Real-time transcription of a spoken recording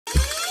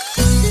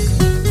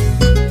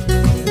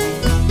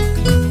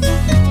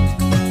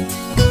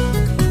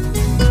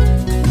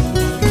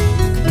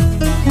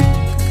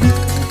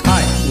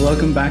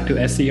welcome back to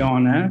SEO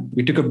On-Air.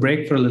 We took a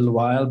break for a little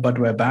while, but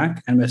we're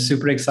back and we're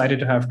super excited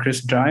to have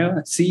Chris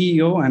Dreyer,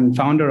 CEO and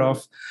founder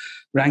of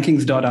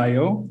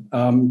Rankings.io,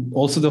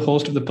 also the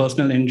host of the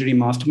Personal Injury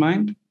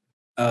Mastermind,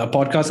 a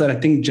podcast that I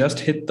think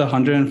just hit the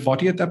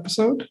 140th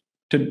episode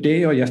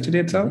today or yesterday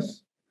itself.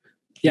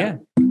 Yeah.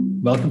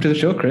 Welcome to the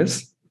show,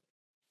 Chris.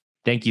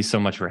 Thank you so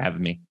much for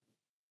having me.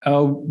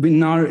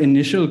 In our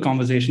initial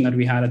conversation that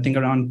we had, I think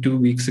around 2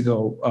 weeks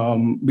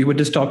ago, we were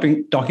just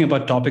talking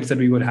about topics that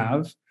we would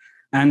have.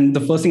 And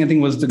the first thing I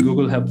think was the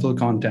Google helpful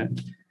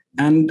content.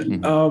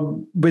 And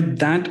with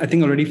that, I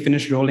think already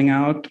finished rolling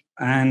out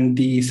and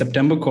the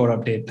September core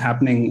update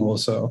happening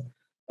also.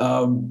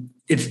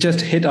 It's just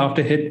hit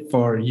after hit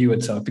for you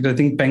itself, because I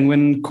think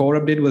Penguin core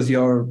update was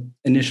your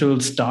initial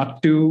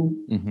start to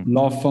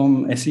law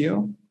firm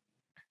SEO.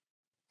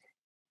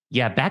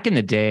 Yeah, back in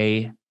the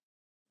day,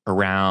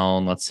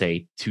 around, let's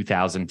say,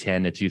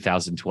 2010 to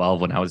 2012,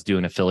 when I was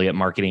doing affiliate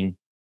marketing,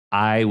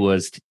 I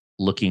was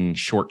looking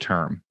short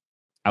term.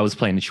 I was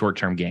playing the short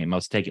term game. I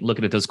was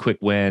looking at those quick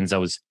wins. I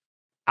was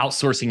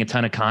outsourcing a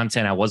ton of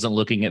content. I wasn't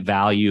looking at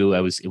value.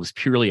 It was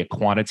purely a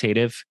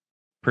quantitative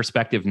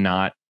perspective,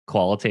 not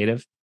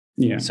qualitative.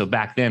 Yeah. So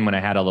back then, when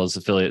I had all those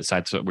affiliate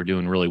sites that were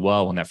doing really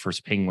well, when that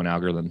first Penguin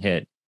algorithm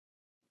hit,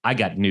 I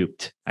got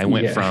nuked. I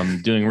went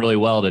from doing really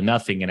well to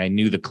nothing, and I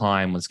knew the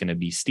climb was going to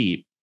be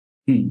steep.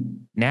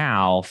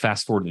 Now,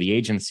 fast forward to the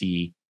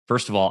agency.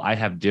 First of all, I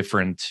have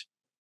different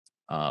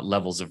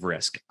levels of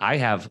risk.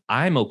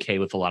 I'm okay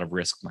with a lot of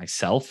risk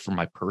myself for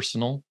my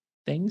personal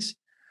things,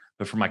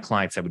 but for my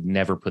clients, I would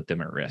never put them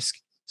at risk.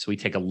 So we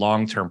take a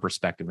long-term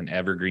perspective, an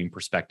evergreen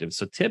perspective.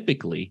 So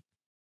typically,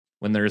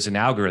 when there's an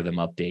algorithm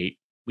update,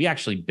 we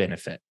actually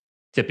benefit.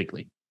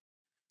 Typically,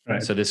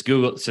 right. So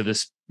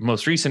this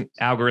most recent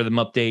algorithm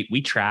update,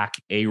 we track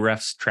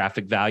Ahrefs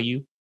traffic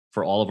value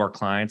for all of our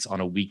clients on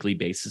a weekly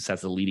basis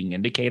as a leading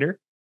indicator.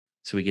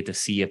 So we get to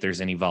see if there's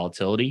any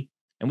volatility.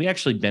 And we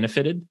actually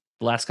benefited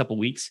the last couple of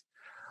weeks.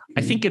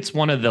 I think it's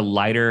one of the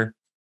lighter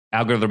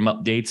algorithm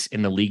updates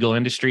in the legal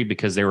industry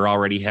because they were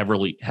already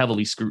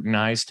heavily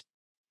scrutinized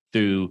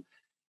through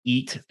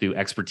EAT, through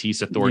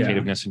expertise,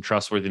 authoritativeness, and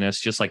trustworthiness,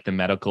 just like the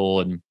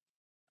medical and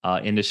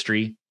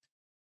industry.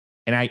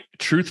 And I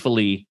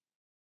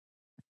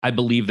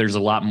believe there's a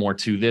lot more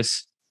to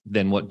this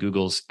than what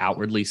Google's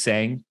outwardly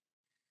saying.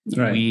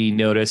 Right. We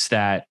noticed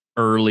that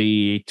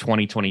early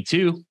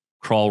 2022,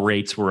 crawl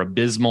rates were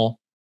abysmal.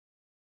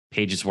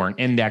 Pages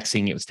weren't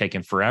indexing. It was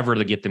taking forever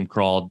to get them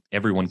crawled.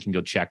 Everyone can go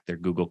check their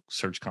Google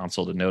Search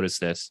Console to notice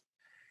this.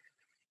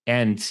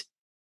 And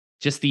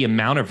just the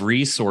amount of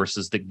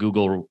resources that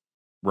Google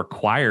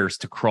requires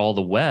to crawl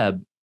the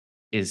web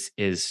is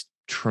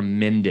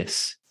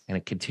tremendous, and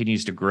it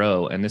continues to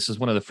grow. And this is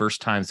one of the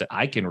first times that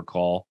I can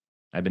recall,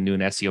 I've been doing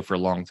SEO for a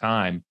long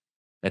time,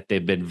 that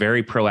they've been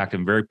very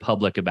proactive, very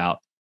public about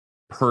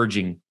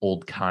purging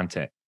old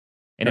content.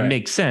 And It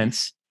makes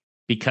sense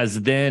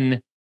because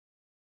then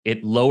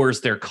it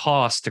lowers their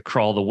cost to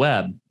crawl the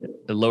web.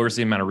 It lowers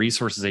the amount of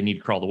resources they need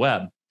to crawl the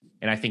web.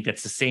 And I think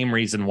that's the same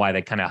reason why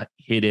they kind of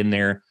hid in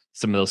there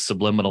some of those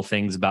subliminal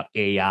things about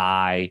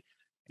AI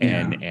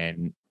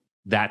and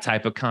that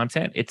type of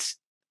content.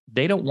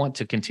 They don't want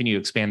to continue to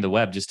expand the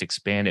web, just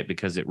expand it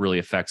because it really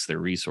affects their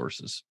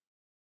resources.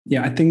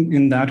 Yeah, I think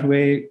in that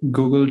way,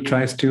 Google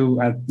tries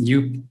to,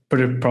 you put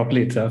it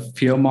properly, it's a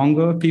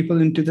fearmonger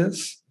people into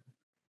this.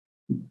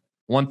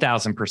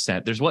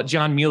 1000%. There's what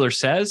John Mueller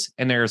says,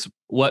 and there's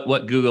what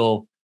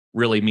Google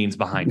really means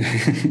behind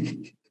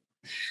it.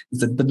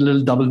 It's the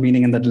little double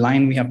meaning and that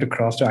line we have to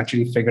cross to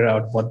actually figure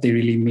out what they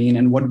really mean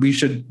and what we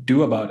should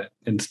do about it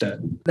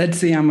instead. Let's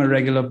say I'm a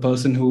regular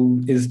person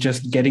who is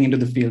just getting into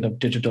the field of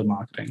digital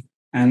marketing.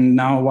 And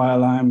now,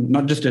 while I'm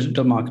not just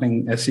digital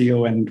marketing,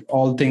 SEO and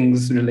all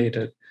things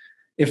related,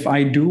 if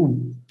I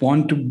do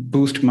want to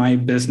boost my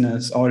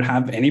business or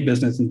have any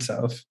business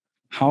itself,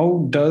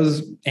 how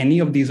does any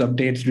of these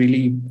updates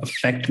really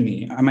affect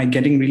me? Am I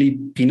getting really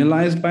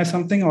penalized by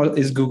something, or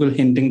is Google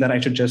hinting that I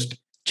should just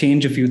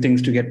change a few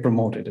things to get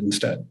promoted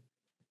instead?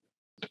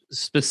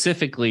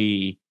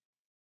 Specifically,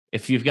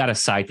 if you've got a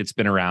site that's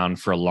been around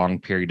for a long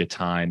period of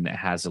time that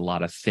has a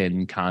lot of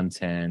thin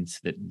content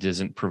that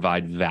doesn't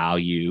provide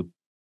value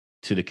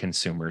to the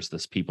consumers,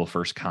 this people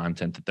first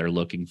content that they're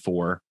looking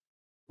for,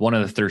 one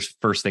of the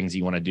first things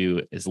you want to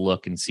do is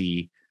look and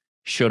see,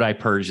 should I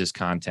purge this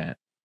content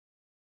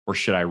or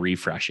should I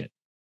refresh it?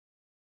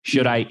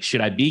 Should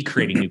I be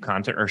creating new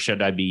content or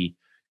should I be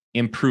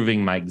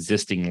improving my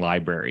existing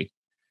library?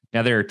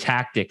 Now, there are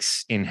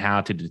tactics in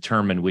how to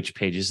determine which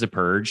pages to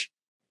purge.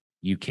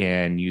 You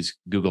can use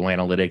Google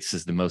Analytics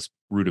as the most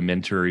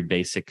rudimentary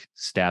basic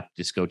step.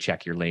 Just go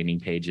check your landing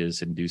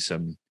pages and do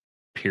some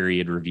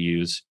period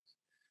reviews.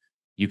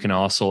 You can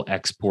also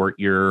export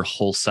your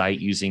whole site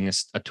using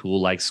a tool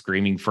like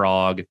Screaming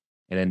Frog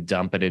and then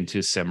dump it into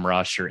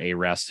SEMrush or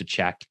Ahrefs to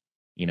check,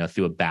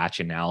 through a batch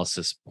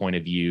analysis point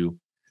of view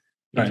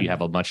if you have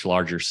a much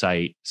larger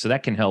site. So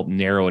that can help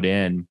narrow it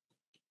in.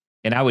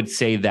 And I would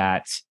say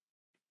that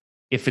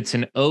if it's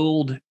an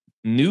old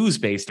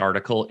news-based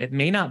article, it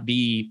may not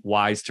be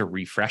wise to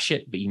refresh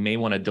it, but you may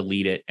want to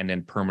delete it and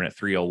then permanent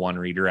 301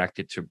 redirect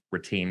it to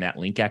retain that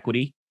link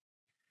equity.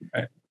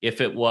 Right.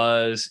 If it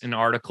was an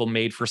article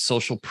made for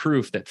social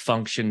proof that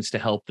functions to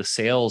help the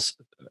sales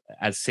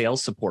as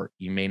sales support,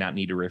 you may not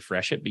need to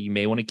refresh it, but you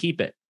may want to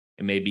keep it.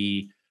 It may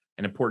be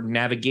an important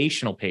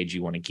navigational page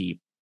you want to keep.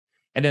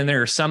 And then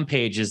there are some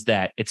pages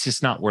that it's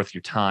just not worth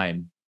your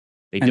time.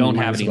 They don't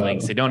have any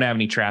links. They don't have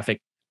any traffic.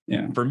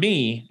 Yeah. For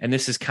me, and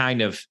this is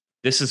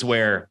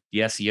where the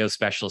SEO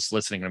specialists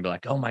listening are going to be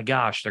like, oh my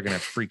gosh, they're going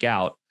to freak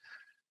out.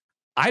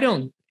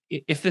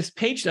 If this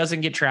page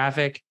doesn't get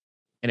traffic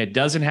and it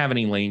doesn't have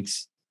any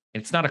links,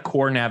 it's not a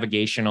core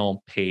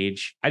navigational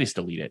page, I just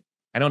delete it.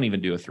 I don't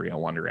even do a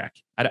 301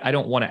 direct. I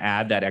don't want to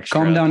add that extra.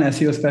 Calm down,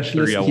 SEO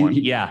specialist.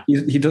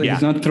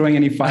 He's not throwing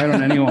any fire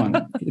on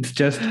anyone. It's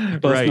just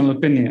personal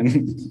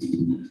opinion.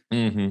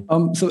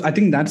 Mm-hmm. So I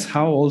think that's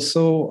how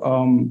also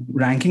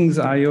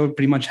Rankings.io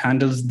pretty much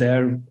handles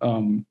their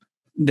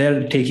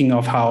taking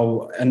of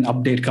how an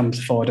update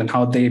comes forward and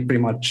how they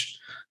pretty much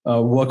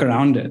work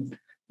around it.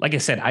 Like I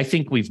said, I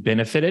think we've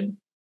benefited.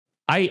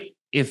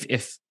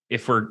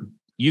 If we're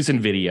using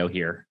video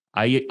here,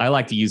 I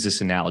like to use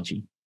this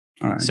analogy.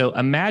 All right. So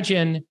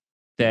imagine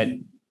that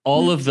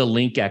all of the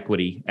link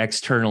equity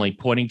externally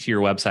pointing to your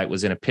website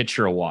was in a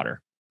pitcher of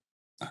water.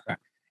 Okay.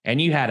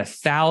 And you had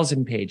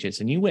 1,000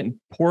 pages and you went and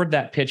poured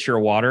that pitcher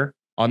of water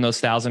on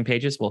those 1,000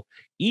 pages. Well,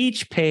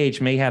 each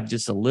page may have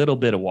just a little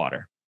bit of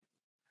water.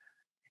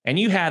 And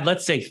you had,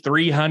 let's say,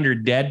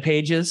 300 dead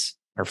pages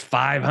or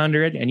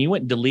 500, and you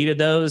went and deleted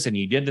those and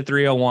you did the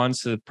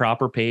 301s to the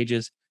proper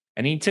pages.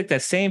 And you took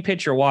that same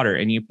pitcher of water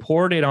and you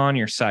poured it on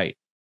your site.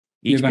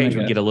 Each page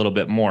would get a little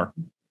bit more.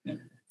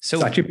 So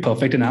it's actually a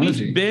perfect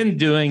analogy. We've been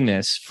doing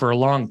this for a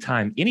long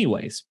time.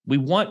 Anyways, we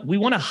want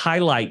to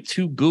highlight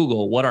to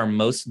Google what our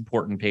most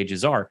important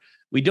pages are.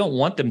 We don't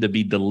want them to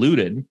be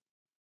diluted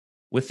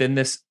within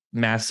this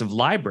massive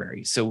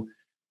library. So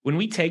when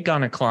we take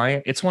on a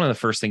client, it's one of the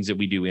first things that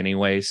we do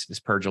anyways,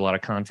 is purge a lot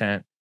of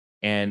content.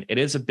 And it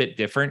is a bit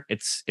different.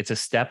 It's a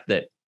step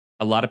that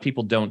a lot of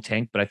people don't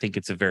take, but I think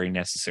it's a very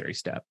necessary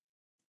step.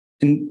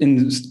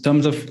 In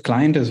terms of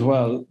client as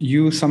well,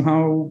 you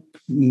somehow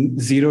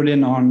zeroed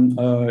in on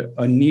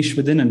a niche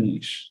within a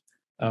niche.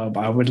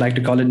 I would like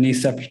to call it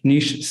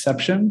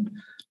nicheception,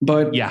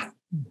 but yeah,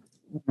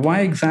 why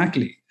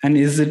exactly? And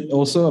is it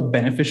also a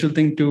beneficial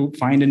thing to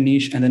find a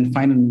niche and then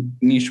find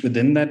a niche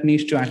within that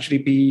niche to actually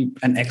be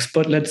an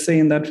expert, let's say,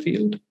 in that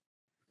field?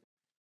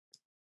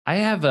 I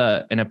have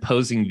an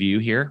opposing view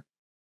here.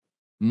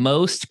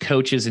 Most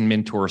coaches and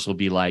mentors will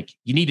be like,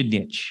 you need a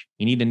niche.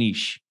 You need a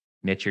niche.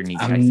 Niche or niche.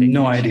 I have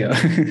no niche. idea.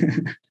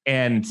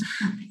 And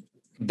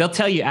they'll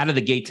tell you out of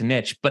the gate to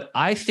niche. But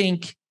I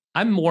think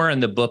I'm more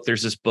in the book.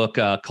 There's this book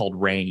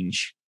called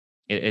Range.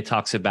 It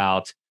talks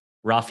about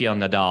Rafael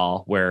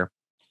Nadal, where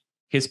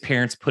his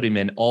parents put him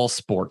in all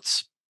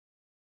sports.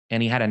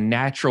 And he had a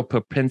natural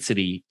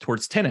propensity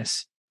towards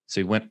tennis.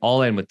 So he went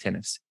all in with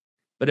tennis.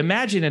 But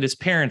imagine that his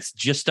parents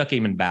just stuck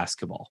him in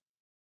basketball.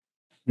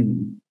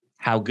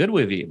 How good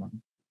would he be,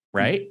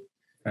 right?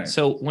 Right.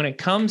 So when it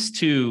comes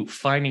to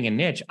finding a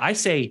niche, I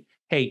say,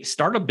 hey,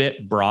 start a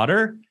bit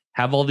broader,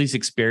 have all these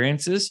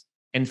experiences,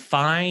 and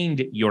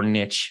find your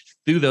niche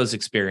through those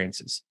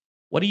experiences.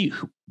 What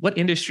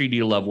industry do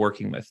you love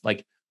working with?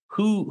 Like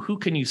who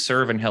can you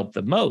serve and help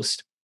the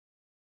most?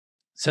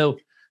 So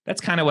that's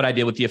kind of what I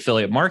did with the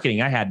affiliate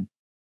marketing. I had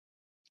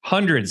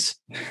hundreds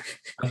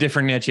of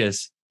different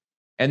niches.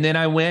 And then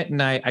I went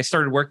and I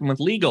started working with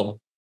legal.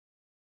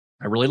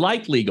 I really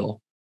liked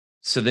legal.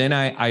 So then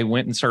I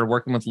went and started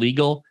working with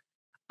legal.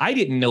 I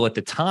didn't know at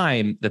the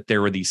time that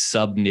there were these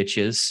sub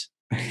niches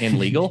in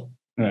legal.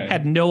 Right.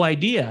 Had no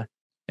idea.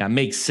 Now, it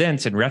makes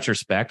sense in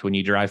retrospect. When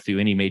you drive through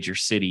any major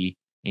city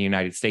in the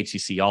United States, you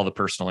see all the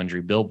personal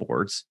injury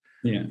billboards.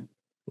 Yeah.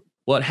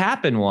 What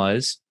happened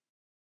was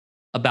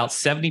about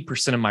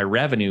 70% of my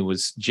revenue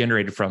was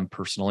generated from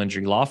personal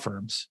injury law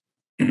firms.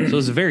 So it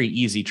was a very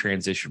easy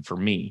transition for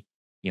me.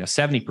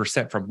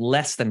 70% from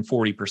less than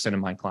 40% of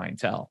my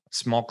clientele,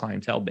 small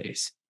clientele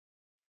base.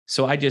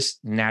 So I just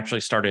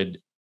naturally started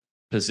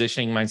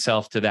positioning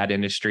myself to that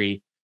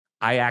industry.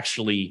 I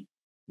actually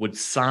would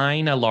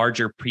sign a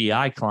larger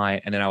PI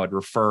client and then I would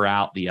refer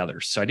out the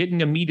others. So I didn't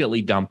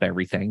immediately dump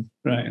everything.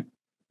 Right.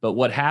 But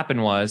what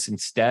happened was,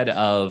 instead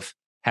of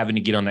having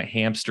to get on that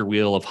hamster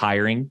wheel of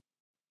hiring,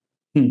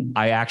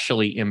 I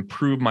actually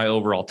improved my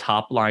overall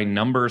top line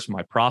numbers,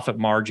 my profit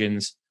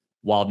margins,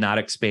 while not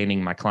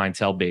expanding my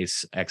clientele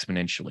base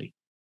exponentially.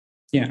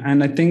 Yeah.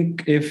 And I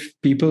think if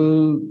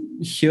people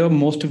hear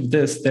most of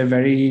this, they're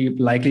very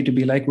likely to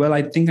be like, well,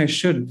 I think I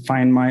should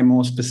find my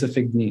more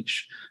specific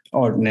niche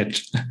or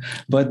niche.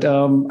 But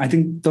I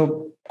think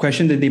the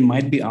question that they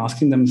might be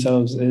asking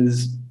themselves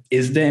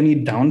is there any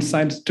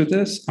downsides to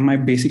this? Am I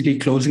basically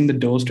closing the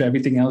doors to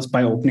everything else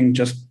by opening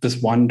just this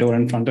one door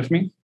in front of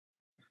me?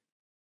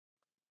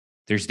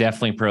 There's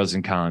definitely pros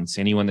and cons.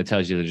 Anyone that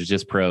tells you there's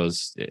just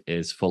pros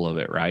is full of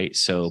it, right?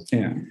 So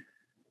yeah.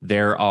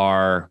 There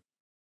are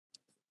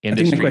I think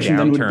my industry question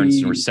then would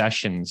downturns, be,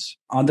 recessions.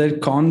 are there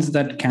cons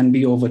that can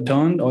be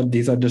overturned, or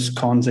these are just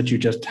cons that you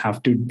just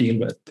have to deal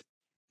with?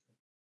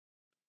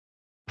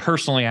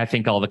 Personally, I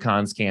think all the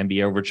cons can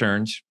be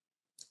overturned.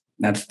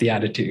 That's the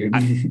attitude.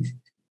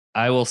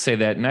 I will say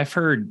that, and I've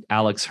heard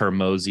Alex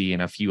Hormozy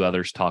and a few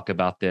others talk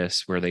about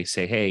this, where they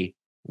say, hey,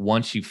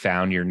 once you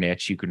found your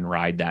niche, you can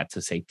ride that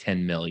to say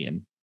 10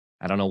 million.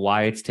 I don't know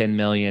why it's 10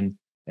 million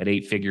at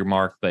 8-figure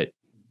mark, but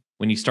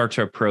when you start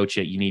to approach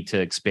it, you need to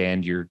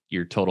expand your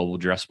total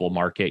addressable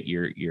market,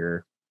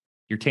 your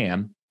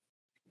TAM.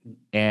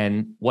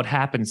 And what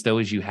happens though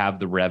is you have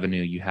the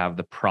revenue, you have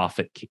the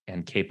profit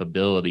and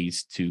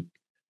capabilities to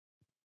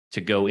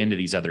go into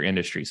these other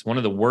industries. One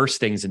of the worst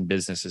things in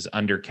business is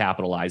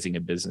undercapitalizing a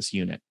business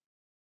unit.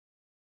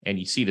 And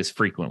you see this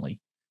frequently.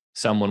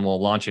 Someone will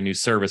launch a new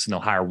service and they'll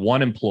hire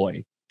one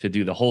employee to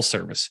do the whole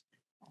service.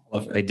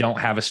 They don't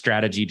have a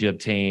strategy to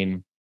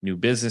obtain new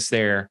business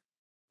there.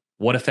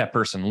 What if that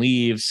person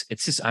leaves?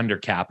 It's just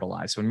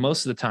undercapitalized. When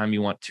most of the time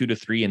you want 2 to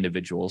 3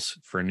 individuals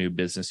for a new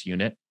business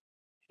unit,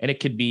 and it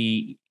could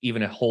be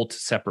even a whole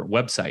separate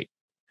website.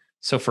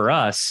 So for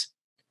us,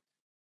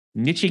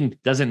 niching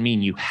doesn't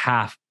mean you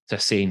have to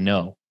say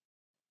no.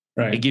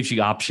 Right. It gives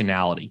you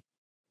optionality.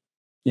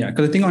 Yeah,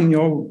 because I think on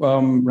your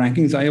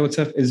rankings, IO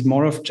itself is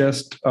more of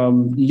just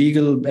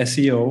legal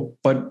SEO,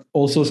 but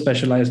also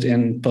specialized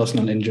in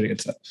personal injury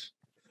itself.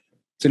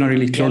 So you're not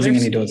really closing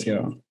any doors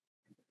here.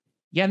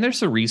 Yeah, and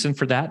there's a reason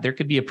for that. There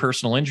could be a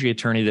personal injury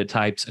attorney that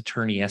types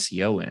attorney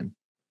SEO in.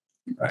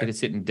 Right. They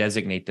just didn't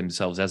designate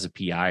themselves as a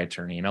PI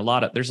attorney.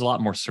 And there's a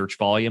lot more search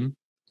volume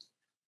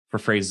for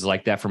phrases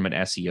like that from an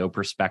SEO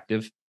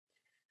perspective.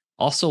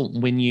 Also,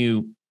 when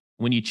you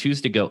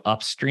choose to go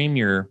upstream,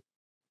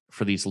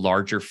 for these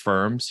larger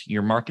firms,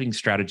 your marketing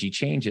strategy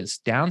changes.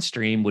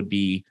 Downstream would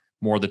be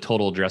more the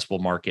total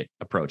addressable market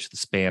approach, the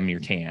spam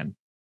your tan,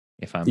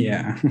 if I'm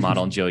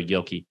modeling Joey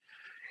Gilkey.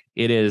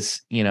 It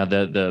is,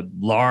 the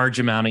large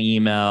amount of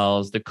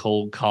emails, the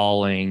cold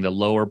calling, the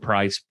lower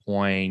price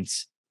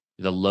points,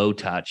 the low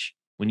touch.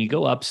 When you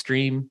go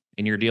upstream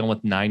and you're dealing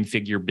with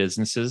 9-figure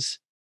businesses,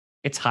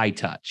 it's high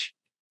touch.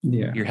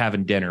 Yeah. You're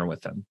having dinner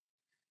with them.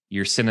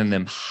 You're sending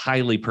them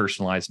highly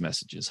personalized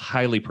messages,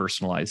 highly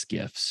personalized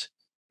gifts.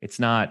 It's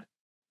not,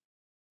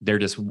 they're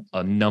just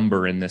a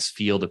number in this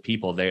field of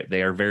people.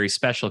 They are very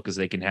special because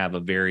they can have a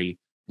very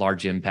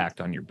large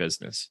impact on your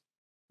business.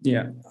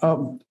 Yeah.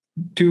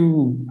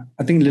 To,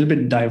 I think, a little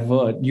bit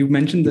divert, you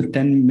mentioned the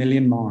 10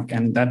 million mark,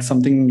 and that's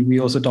something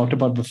we also talked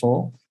about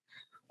before.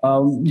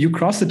 You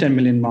crossed the 10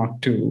 million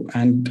mark too.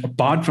 And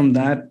apart from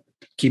that,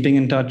 keeping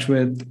in touch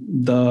with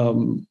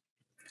the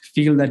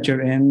field that you're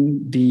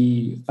in,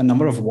 a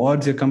number of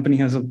awards your company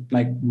has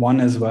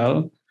won as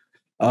well.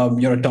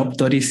 You're a top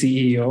 30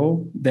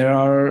 CEO. There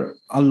are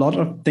a lot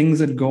of things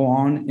that go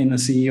on in a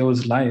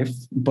CEO's life,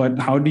 but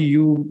how do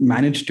you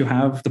manage to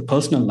have the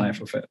personal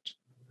life of it?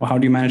 Or how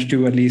do you manage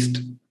to at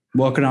least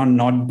work around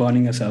not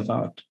burning yourself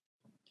out?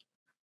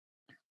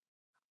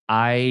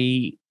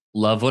 I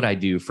love what I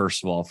do,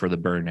 first of all, for the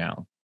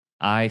burnout.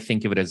 I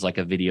think of it as like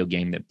a video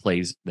game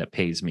that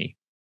pays me.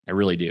 I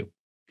really do.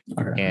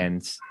 Okay.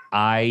 And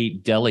I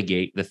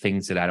delegate the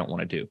things that I don't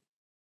want to do.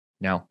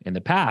 Now, in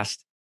the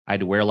past, I had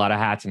to wear a lot of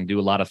hats and do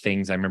a lot of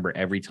things. I remember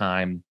every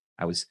time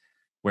I was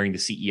wearing the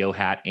CEO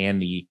hat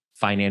and the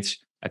finance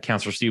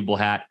accounts receivable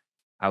hat,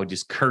 I would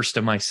just curse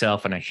to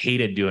myself, and I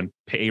hated doing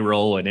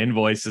payroll and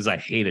invoices. I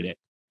hated it.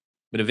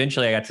 But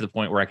eventually I got to the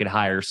point where I could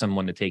hire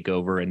someone to take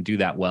over and do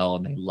that well,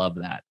 and they love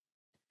that.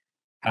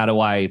 How do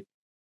I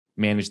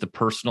manage the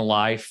personal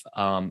life?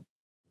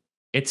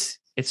 It's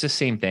the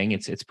same thing.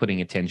 It's putting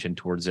attention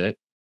towards it.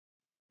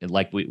 And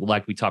like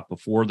we talked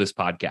before this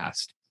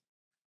podcast,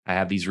 I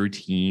have these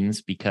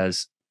routines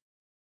because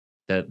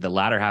the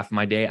latter half of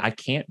my day, I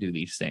can't do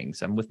these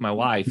things. I'm with my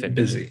wife and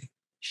busy.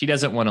 She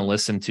doesn't want to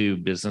listen to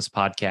business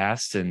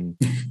podcasts and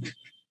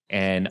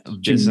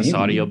business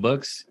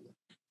audiobooks.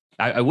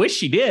 I wish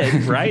she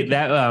did, right?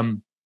 That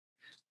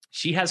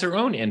she has her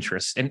own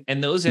interests,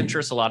 and those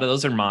interests, a lot of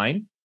those are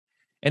mine,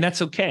 and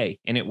that's okay.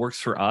 And it works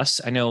for us.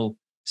 I know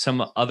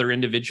some other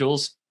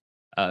individuals.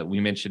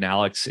 We mentioned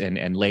Alex and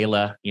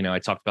Layla. I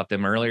talked about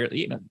them earlier.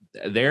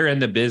 They're in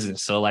the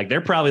business, so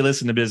they're probably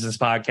listening to business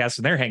podcasts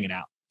and they're hanging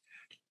out,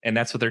 and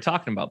that's what they're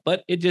talking about.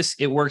 But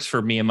it works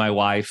for me and my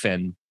wife,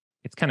 and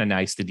it's kind of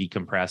nice to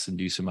decompress and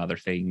do some other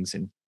things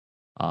and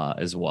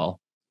as well.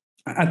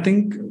 I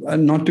think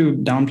not to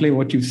downplay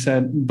what you've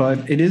said,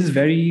 but it is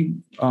very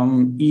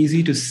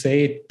easy to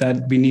say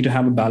that we need to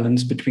have a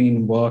balance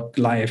between work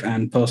life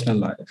and personal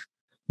life.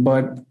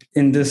 But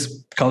in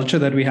this culture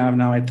that we have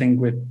now, I think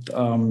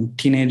with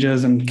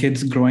teenagers and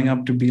kids growing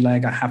up to be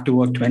like, I have to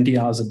work 20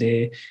 hours a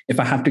day. If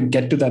I have to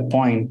get to that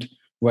point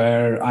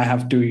where I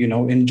have to,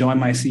 enjoy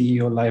my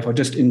CEO life or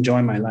just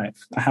enjoy my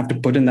life, I have to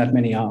put in that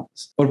many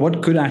hours. But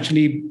what could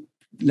actually,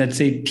 let's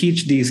say,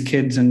 teach these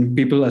kids and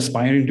people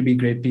aspiring to be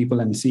great people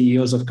and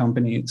CEOs of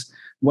companies,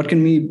 what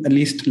can we at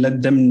least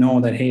let them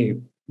know that, hey,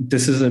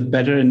 this is a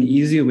better and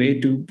easier way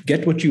to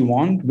get what you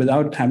want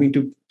without having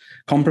to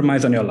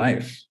compromise on your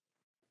life?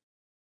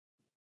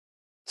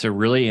 It's a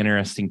really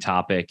interesting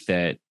topic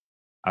that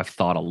I've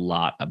thought a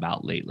lot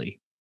about lately.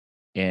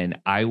 And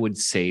I would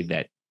say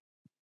that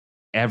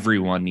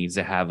everyone needs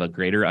to have a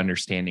greater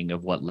understanding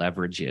of what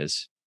leverage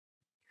is.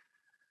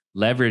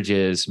 Leverage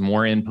is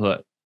more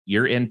input.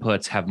 Your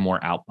inputs have more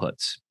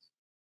outputs.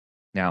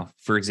 Now,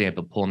 for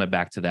example, pulling it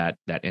back to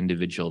that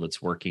individual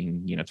that's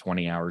working,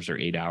 20 hours or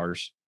 8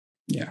 hours.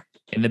 Yeah.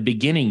 In the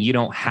beginning, you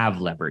don't have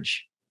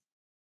leverage.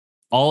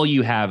 All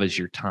you have is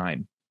your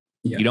time.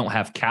 Yeah. You don't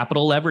have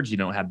capital leverage. You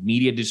don't have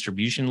media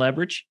distribution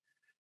leverage.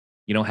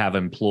 You don't have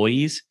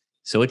employees.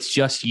 So it's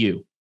just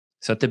you.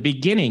 So at the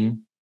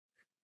beginning,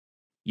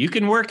 you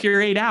can work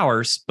your 8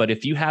 hours, but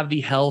if you have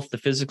the health, the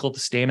physical, the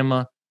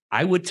stamina,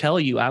 I would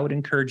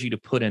encourage you to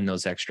put in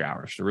those extra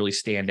hours to really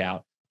stand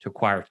out, to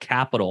acquire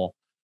capital,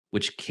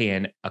 which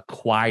can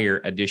acquire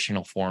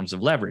additional forms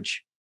of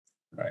leverage.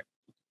 Right.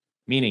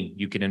 Meaning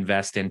you can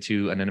invest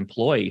into an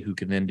employee who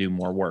can then do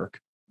more work.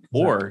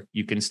 Exactly. Or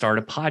you can start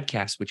a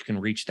podcast, which can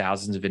reach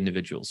thousands of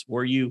individuals.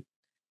 Or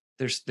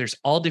there's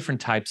all different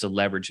types of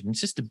leverage. And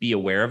it's just to be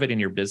aware of it in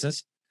your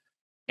business.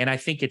 And I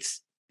think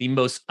it's the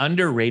most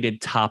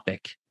underrated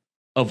topic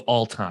of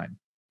all time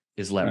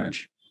is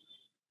leverage.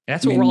 Right. And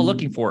that's what we're all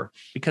looking for,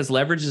 because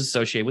leverage is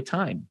associated with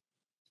time.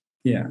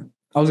 Yeah.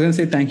 I was going to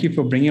say thank you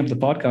for bringing up the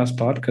podcast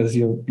part, because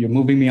you're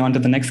moving me on to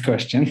the next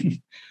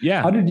question.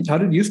 Yeah. How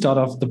did you start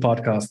off the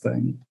podcast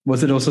thing?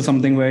 Was it also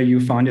something where you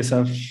found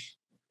yourself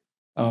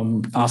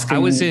asking? I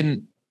was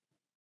in.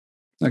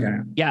 Okay.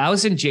 Yeah, I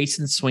was in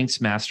Jason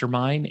Swink's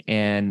mastermind,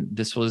 and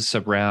this was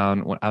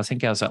around when I was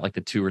at like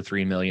the 2 or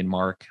 3 million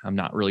mark. I'm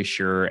not really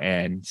sure,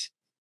 and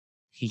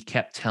he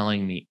kept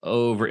telling me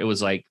it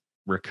was like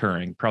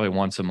recurring, probably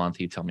once a month.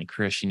 He'd tell me,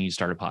 "Chris, you need to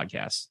start a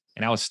podcast,"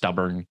 and I was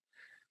stubborn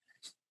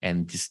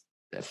and just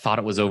thought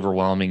it was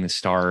overwhelming to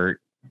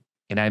start.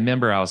 And I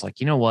remember I was like,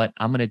 you know what?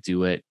 I'm going to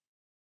do it.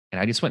 And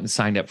I just went and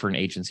signed up for an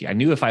agency. I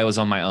knew if I was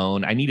on my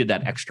own, I needed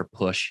that extra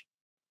push.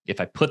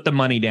 If I put the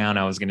money down,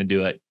 I was going to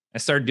do it. I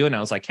started doing it. I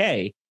was like,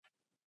 hey,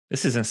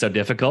 this isn't so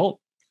difficult.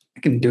 I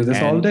can do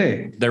this all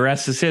day. The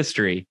rest is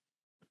history.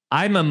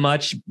 I'm a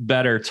much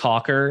better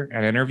talker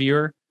and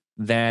interviewer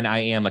than I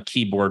am a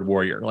keyboard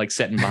warrior, like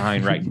sitting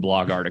behind writing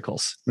blog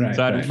articles. Right,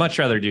 so I'd much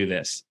rather do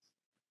this.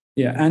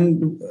 Yeah.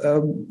 And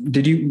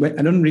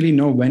I don't really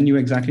know when you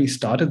exactly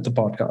started the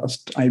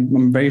podcast.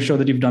 I'm very sure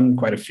that you've done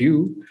quite a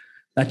few,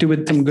 that too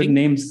with some good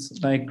names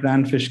like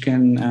Rand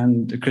Fishkin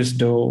and Chris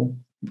Doe,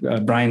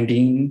 Brian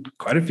Dean,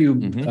 quite a few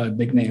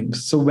big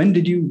names. So when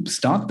did you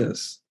start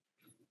this?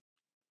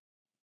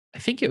 I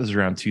think it was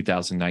around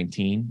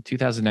 2019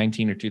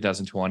 or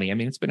 2020. I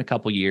mean, it's been a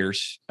couple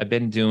years. I've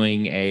been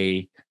doing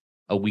a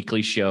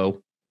weekly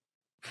show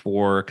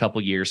for a couple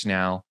years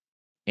now.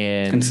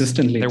 And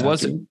consistently. There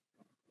wasn't.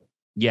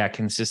 Yeah,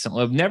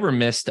 consistently. I've never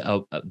missed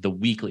the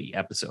weekly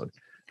episode.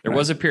 There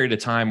was a period of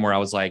time where I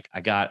was like,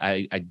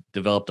 I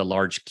developed a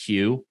large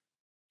queue,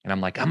 and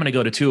I'm like, I'm going to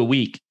go to 2 a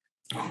week.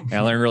 And I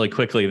learned really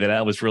quickly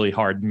that was really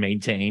hard to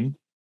maintain.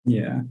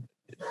 Yeah.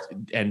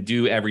 And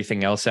do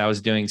everything else I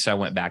was doing. So I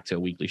went back to a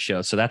weekly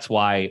show. So that's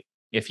why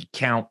if you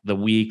count the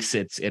weeks,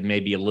 it may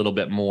be a little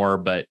bit more,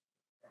 but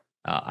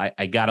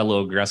I got a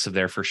little aggressive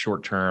there for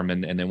short term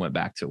and then went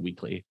back to a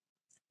weekly.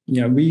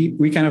 Yeah,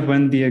 we kind of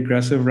went the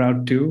aggressive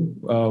route too.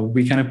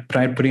 We kind of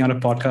tried putting out a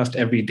podcast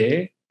every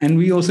day, and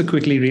we also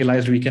quickly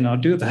realized we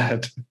cannot do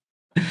that.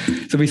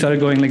 So we started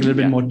going like a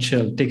little bit more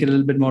chill, take it a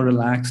little bit more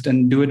relaxed,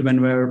 and do it when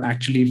we're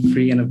actually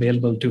free and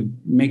available to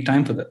make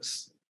time for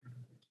this.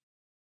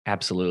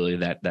 Absolutely,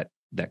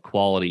 that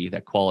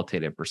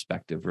qualitative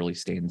perspective really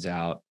stands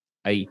out.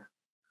 I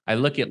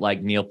look at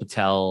like Neil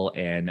Patel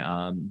and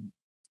I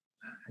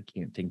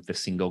can't think the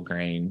single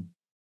grain.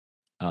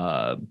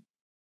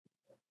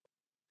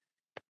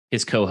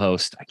 His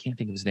co-host, I can't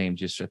think of his name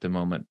just at the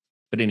moment.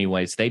 But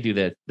anyways, they do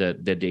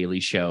the daily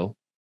show.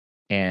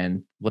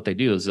 And what they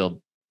do is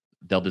they'll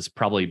just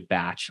probably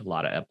batch a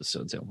lot of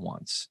episodes at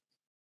once,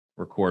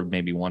 record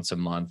maybe once a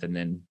month, and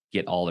then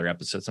get all their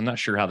episodes. I'm not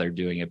sure how they're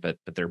doing it, but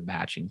they're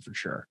batching for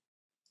sure.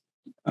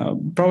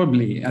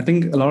 Probably. I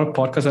think a lot of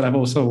podcasts that I've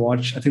also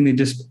watched, I think they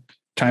just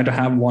try to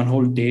have one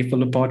whole day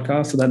full of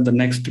podcasts so that the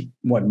next,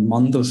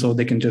 month or so,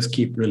 they can just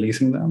keep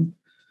releasing them.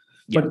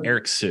 Yeah, but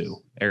Eric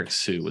Sue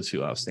was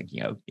who I was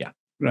thinking of. Yeah.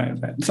 Right.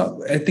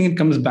 So I think it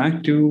comes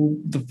back to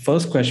the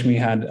first question we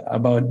had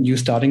about you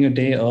starting a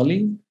day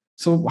early.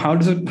 So how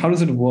does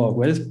it work?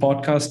 Where does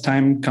podcast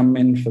time come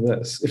in for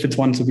this? If it's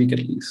once a week at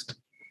least,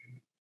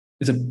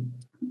 is it?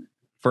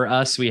 For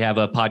us, we have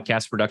a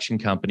podcast production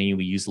company.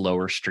 We use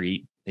Lower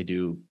Street. They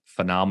do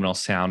phenomenal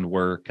sound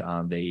work.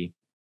 They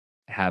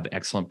have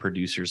excellent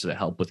producers that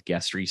help with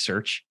guest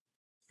research.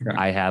 Okay.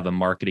 I have a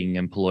marketing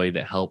employee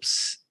that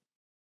helps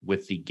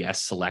with the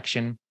guest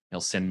selection. He'll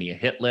send me a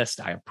hit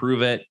list. I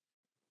approve it.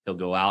 He'll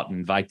go out and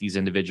invite these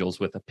individuals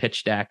with a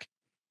pitch deck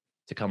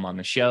to come on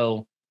the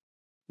show.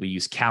 We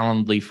use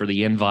Calendly for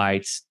the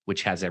invites,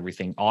 which has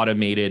everything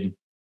automated.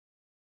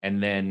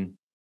 And then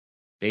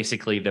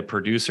basically the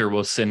producer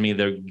will send me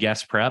the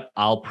guest prep.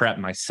 I'll prep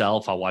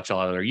myself. I'll watch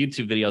all of their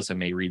YouTube videos. I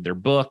may read their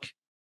book,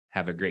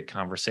 have a great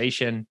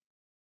conversation,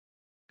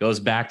 goes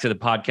back to the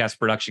podcast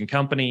production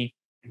company.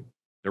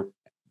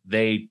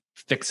 They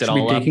fix it Should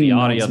be all up, taking the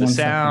audio, the notes,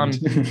 1 sound,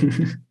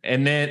 second.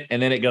 and then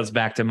it goes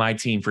back to my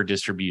team for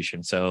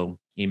distribution. So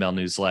email,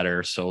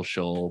 newsletter,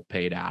 social,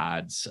 paid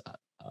ads,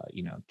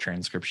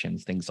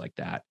 transcriptions, things like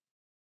that.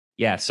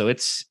 Yeah. So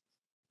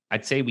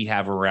I'd say we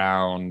have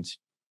around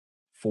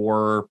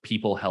 4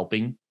 people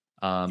helping,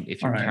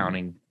 if you're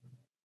counting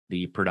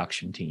the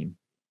production team.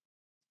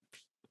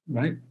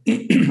 Right.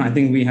 I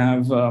think we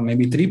have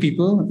maybe 3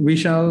 people. We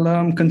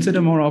shall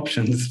consider more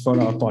options for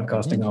our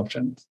podcasting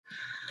options.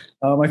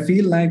 I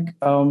feel like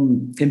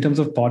in terms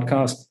of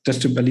podcasts,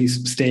 just to at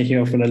least stay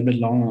here for a little bit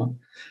longer,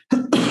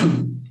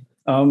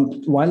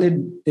 while it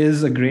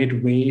is a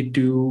great way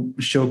to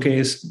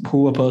showcase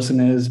who a person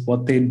is,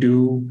 what they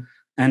do,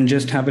 and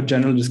just have a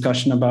general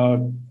discussion about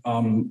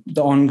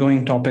the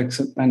ongoing topics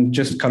and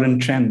just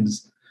current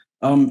trends,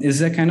 is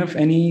there kind of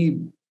any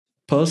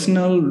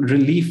personal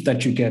relief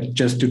that you get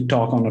just to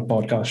talk on a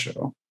podcast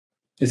show?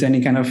 Is there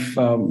any kind of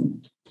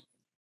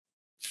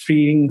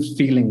freeing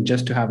feeling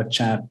just to have a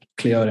chat,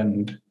 clear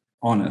and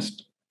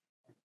honest?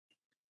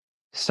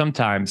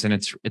 Sometimes, and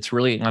it's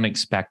really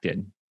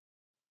unexpected.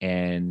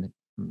 And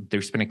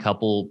there's been a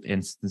couple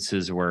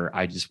instances where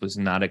I just was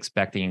not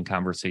expecting a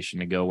conversation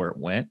to go where it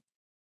went.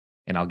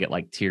 And I'll get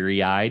like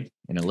teary-eyed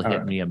and it'll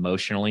hit me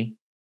emotionally.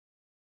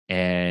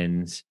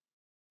 And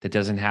that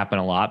doesn't happen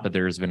a lot, but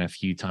there's been a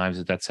few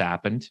times that's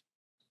happened.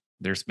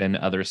 There's been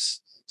other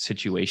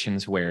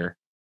situations where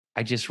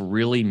I just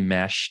really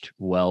meshed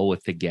well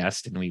with the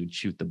guest, and we would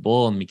shoot the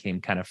bull and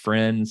became kind of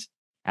friends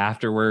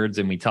afterwards.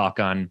 And we talk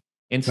on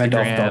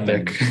Instagram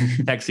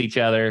and text each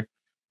other.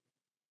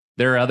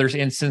 There are other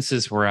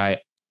instances where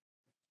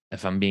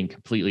if I'm being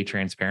completely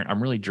transparent,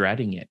 I'm really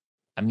dreading it.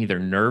 I'm either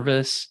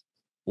nervous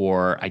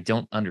or I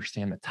don't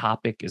understand the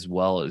topic as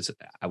well as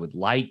I would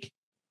like.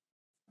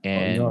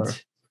 And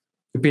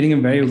you're painting a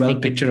very well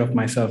picture of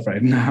myself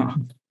right now.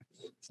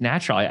 It's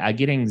natural. I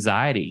get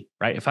anxiety,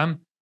 right?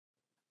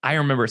 I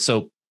remember,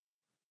 so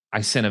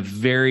I sent a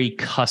very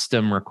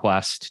custom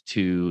request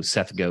to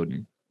Seth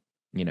Godin.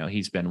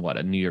 He's been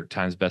a New York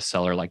Times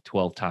bestseller like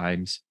 12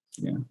 times.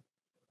 Yeah.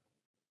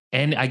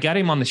 And I got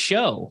him on the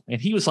show,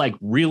 and he was like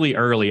really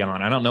early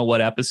on. I don't know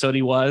what episode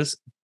he was.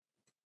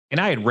 And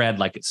I had read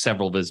like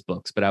several of his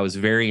books, but I was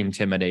very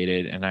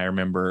intimidated. And I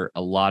remember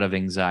a lot of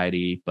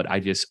anxiety, but I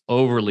just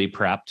overly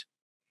prepped.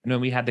 And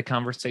when we had the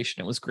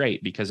conversation, it was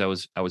great because I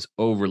was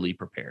overly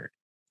prepared.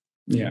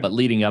 Yeah. But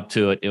leading up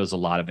to it, it was a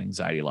lot of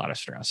anxiety, a lot of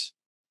stress.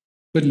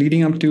 But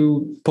leading up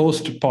to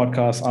post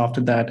podcast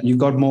after that, you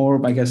got more,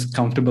 I guess,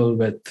 comfortable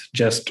with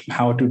just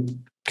how to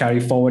carry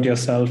forward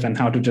yourself and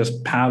how to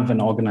just have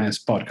an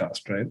organized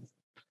podcast, right?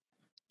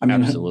 I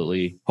mean,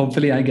 absolutely.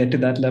 Hopefully I get to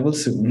that level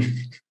soon.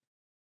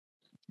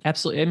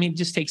 Absolutely. I mean, it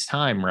just takes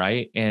time,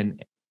 right?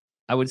 And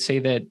I would say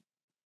that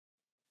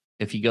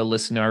if you go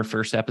listen to our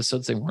first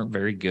episodes, they weren't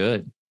very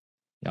good.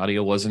 The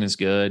audio wasn't as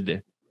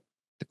good.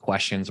 The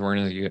questions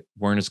weren't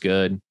as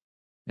good.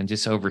 And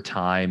just over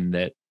time,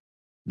 that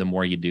the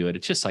more you do it,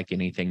 it's just like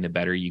anything, the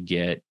better you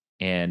get.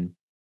 And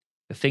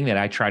the thing that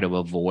I try to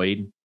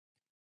avoid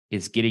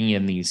is getting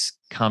in these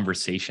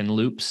conversation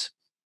loops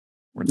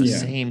where the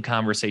same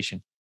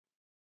conversation.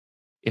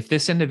 If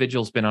this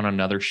individual's been on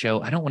another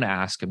show, I don't want to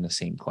ask him the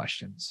same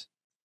questions.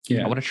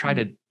 I want to try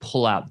to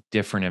pull out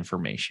different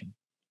information.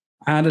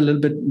 I had a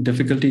little bit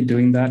difficulty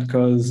doing that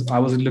because I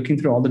was looking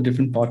through all the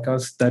different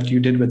podcasts that you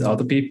did with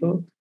other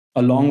people,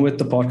 along with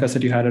the podcast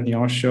that you had on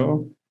your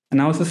show.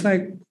 And I was just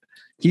like,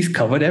 he's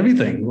covered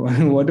everything.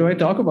 What do I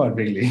talk about,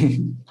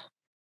 really?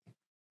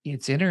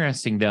 It's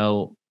interesting,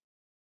 though.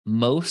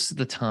 Most of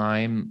the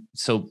time,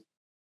 so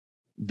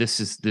this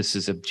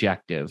is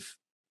objective.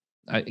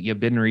 I've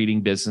been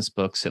reading business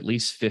books, at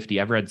least 50.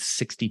 I've read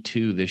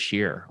 62 this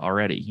year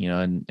already,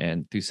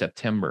 and through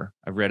September,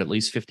 I've read at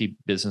least 50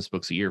 business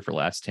books a year for the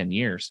last 10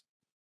 years.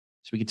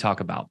 So we could talk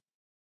about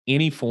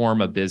any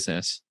form of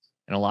business.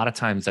 And a lot of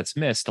times that's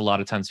missed. A lot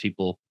of times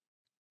people,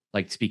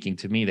 like speaking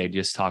to me, they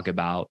just talk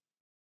about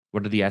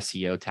what are the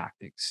SEO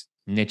tactics,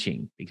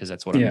 niching, because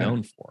that's what I'm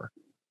known for.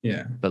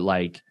 Yeah. But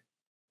like,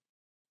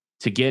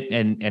 to get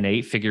an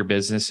 8-figure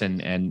business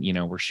and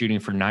we're shooting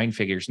for 9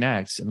 figures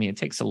next. I mean, it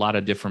takes a lot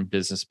of different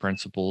business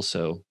principles.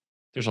 So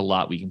there's a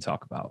lot we can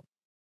talk about.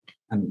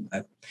 And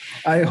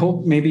I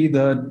hope maybe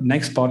the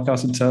next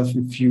podcast itself,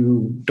 if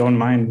you don't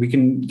mind, we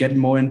can get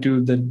more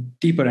into the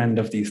deeper end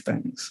of these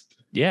things.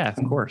 Yeah,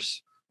 of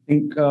course. I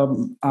think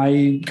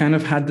I kind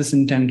of had this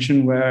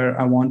intention where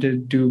I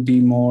wanted to be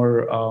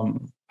more,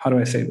 how do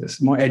I say this,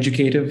 more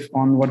educative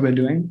on what we're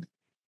doing.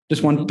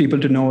 Just want people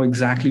to know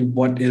exactly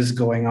what is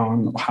going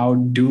on. How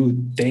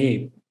can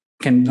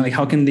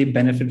they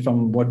benefit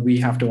from what we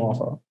have to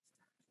offer?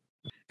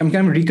 I'm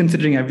kind of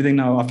reconsidering everything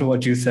now after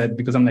what you said,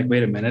 because I'm like,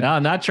 wait a minute. No,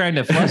 I'm not trying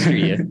to fluster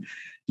you.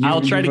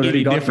 I'll try to give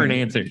you different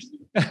answers.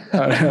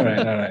 All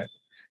right.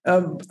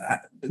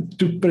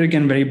 To put it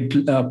again very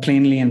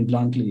plainly and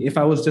bluntly, if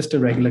I was just a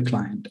regular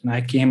client and I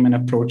came and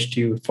approached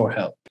you for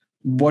help,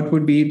 what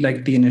would be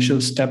like the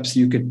initial steps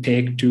you could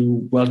take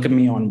to welcome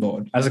me on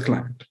board as a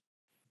client?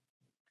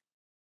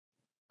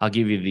 I'll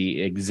give you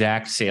the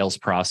exact sales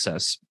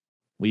process.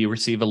 We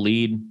receive a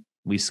lead,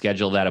 we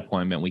schedule that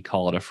appointment, we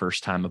call it a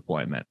first time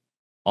appointment.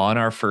 On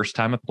our first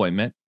time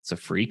appointment, it's a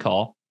free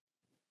call.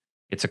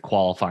 It's a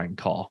qualifying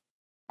call.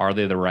 Are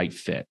they the right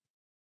fit?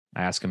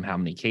 I ask them how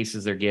many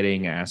cases they're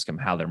getting. I ask them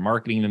how they're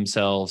marketing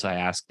themselves. I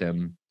ask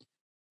them,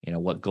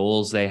 what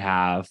goals they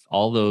have,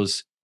 all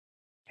those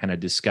kind of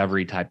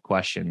discovery type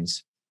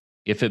questions.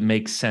 If it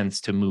makes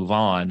sense to move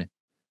on,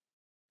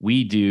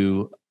 we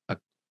do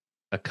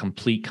a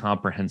complete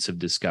comprehensive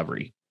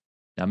discovery.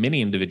 Now,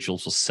 many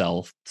individuals will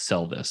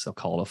sell this. They'll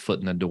call it a foot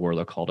in the door.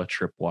 They'll call it a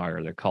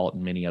tripwire. They'll call it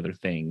many other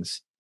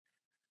things.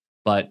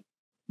 But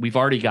we've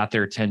already got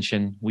their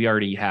attention. We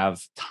already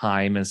have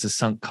time as a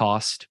sunk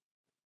cost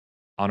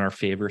on our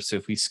favor. So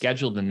if we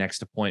schedule the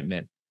next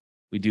appointment,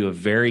 we do a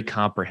very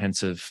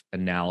comprehensive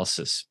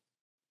analysis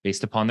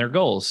based upon their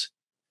goals.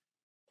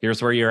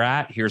 Here's where you're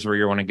at. Here's where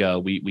you want to go.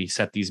 We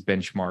set these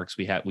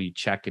benchmarks. We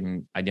check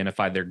and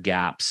identify their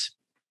gaps,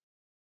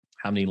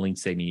 how many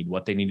links they need,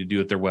 what they need to do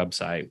with their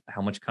website,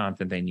 how much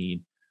content they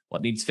need,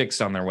 what needs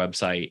fixed on their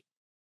website.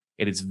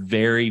 It is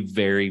very,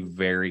 very,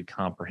 very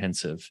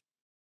comprehensive.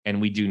 And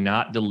we do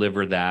not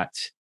deliver that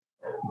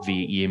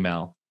via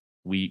email.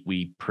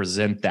 We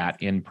present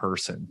that in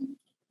person.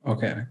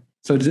 Okay.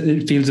 So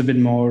it feels a bit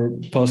more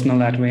personal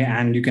that way,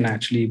 and you can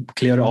actually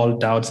clear all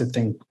doubts, I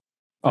think,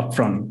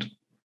 upfront.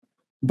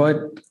 But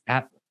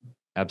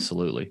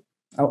absolutely.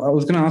 I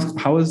was going to ask,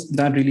 how is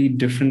that really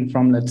different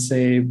from, let's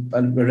say,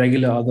 a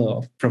regular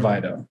other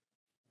provider?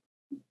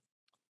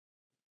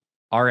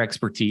 Our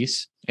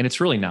expertise, and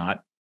it's really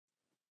not.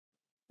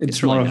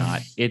 It's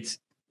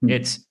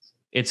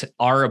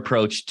our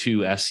approach to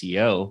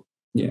SEO.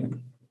 Yeah.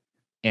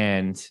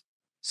 And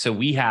so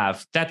we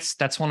have,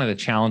 that's one of the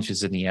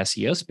challenges in the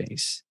SEO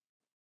space.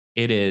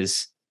 It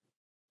is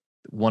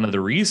one of the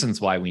reasons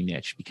why we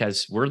niche,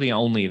 because we're the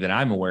only that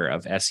I'm aware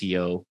of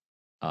SEO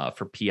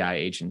for PI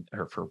agent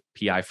or for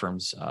PI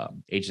firms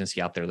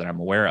agency out there that I'm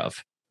aware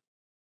of.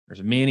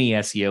 There's many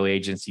SEO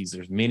agencies.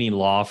 There's many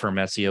law firm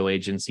SEO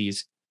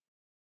agencies.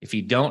 If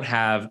you don't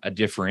have a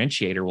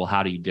differentiator, well,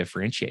 how do you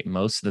differentiate?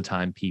 Most of the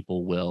time,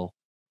 people will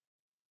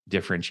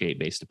differentiate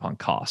based upon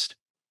cost.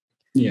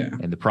 Yeah.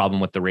 And the problem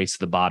with the race to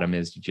the bottom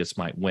is you just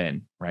might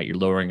win, right? You're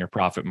lowering your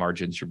profit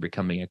margins. You're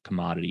becoming a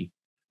commodity.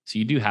 So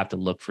you do have to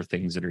look for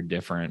things that are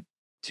different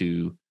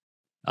to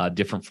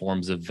different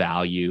forms of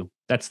value.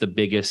 That's the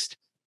biggest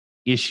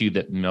issue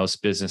that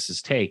most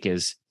businesses take,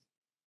 is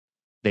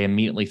they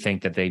immediately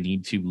think that they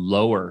need to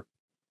lower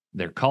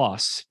their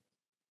costs.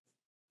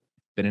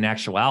 But in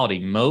actuality,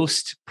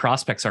 most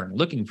prospects aren't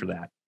looking for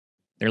that.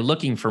 They're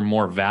looking for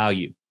more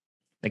value.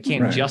 They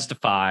can't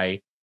justify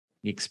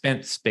the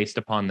expense based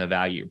upon the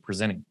value you're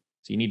presenting.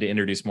 So you need to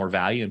introduce more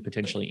value and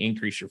potentially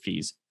increase your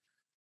fees.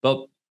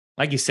 But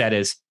like you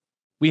said,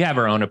 we have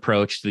our own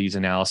approach to these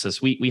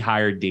analysis. We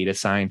hired data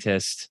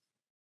scientists.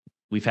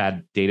 We've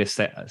had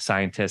data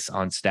scientists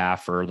on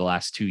staff for the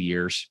last 2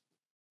 years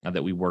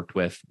that we worked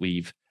with.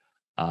 We've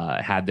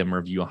had them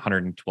review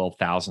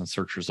 112,000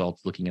 search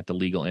results looking at the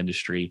legal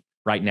industry.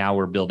 Right now,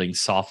 we're building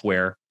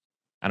software.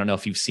 I don't know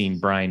if you've seen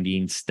Brian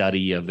Dean's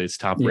study of his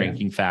top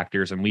ranking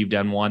factors, and we've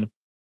done one.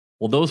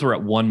 Well, those were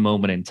at one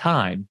moment in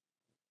time.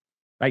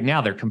 Right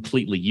now, they're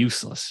completely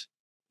useless,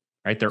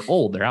 right? They're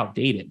old, they're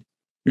outdated.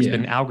 There's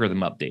been algorithm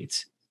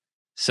updates.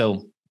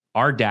 So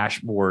our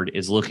dashboard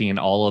is looking at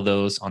all of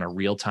those on a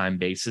real-time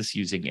basis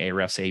using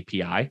Ahrefs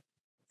API.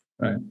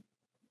 Right.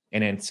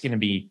 And it's going to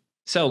be,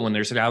 so when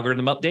there's an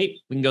algorithm update,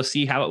 we can go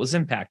see how it was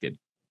impacted.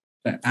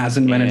 As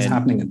and when it's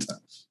happening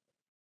itself.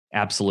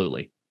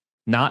 Absolutely.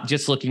 Not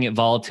just looking at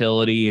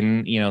volatility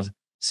and,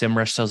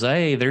 SEMrush says,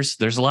 hey, there's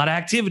a lot of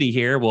activity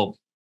here. Well,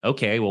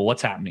 okay, well,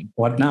 what's happening?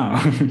 What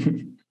now?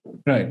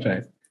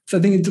 Right. So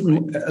I think it's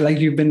like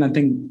you've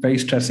been, very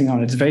stressing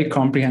on. It's very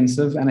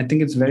comprehensive, and I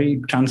think it's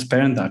very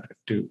transparent that way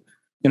too.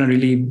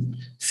 Really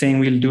saying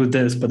we'll do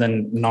this, but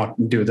then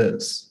not do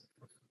this.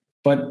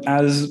 But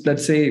as,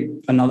 let's say,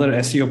 another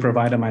SEO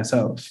provider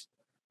myself,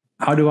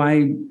 how do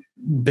I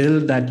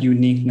build that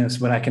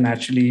uniqueness where I can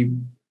actually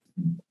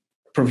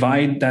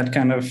provide that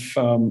kind of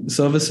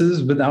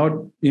services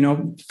without,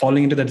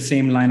 falling into that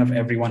same line of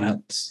everyone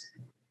else?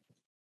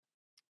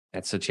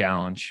 That's a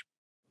challenge.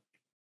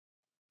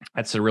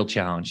 That's a real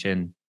challenge.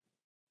 And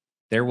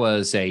there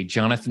was a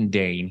Jonathan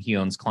Dane, he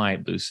owns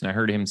Client Boost, and I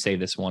heard him say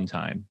this one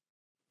time.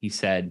 He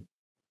said,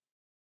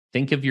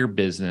 think of your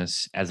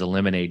business as a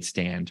lemonade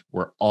stand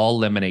where all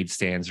lemonade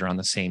stands are on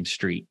the same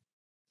street.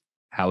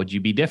 How would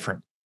you be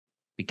different?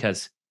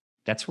 Because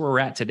that's where we're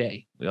at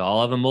today. We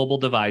all have a mobile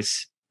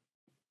device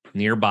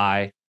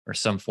nearby or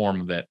some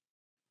form of it.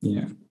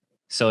 Yeah.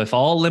 So if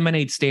all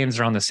lemonade stands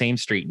are on the same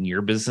street and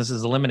your business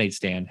is a lemonade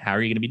stand, how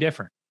are you going to be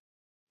different?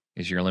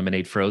 Is your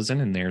lemonade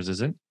frozen and theirs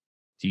isn't?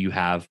 Do you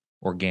have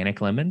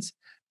organic lemons?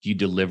 Do you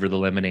deliver the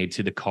lemonade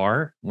to the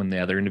car when the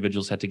other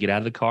individuals have to get out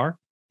of the car?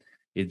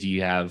 Do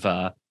you have,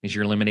 is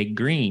your lemonade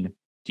green?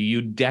 Do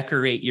you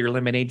decorate your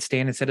lemonade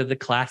stand instead of the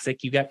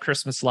classic? You got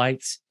Christmas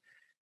lights.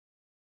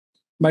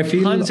 I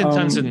feel, tons and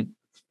tons.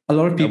 A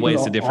lot of What is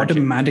people the difference?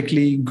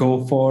 automatically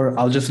go for,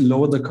 I'll just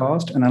lower the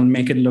cost and I'll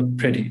make it look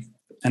pretty.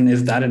 And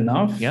is that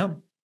enough? Yeah.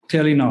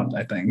 Clearly not,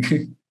 I think.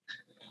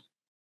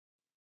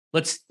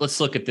 Let's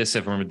look at this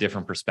from a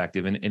different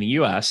perspective. In the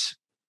US,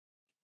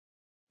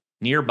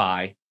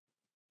 nearby,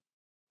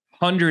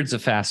 hundreds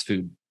of fast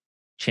food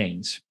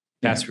chains,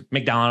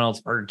 McDonald's,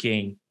 Burger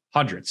King,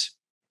 hundreds.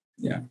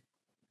 Yeah.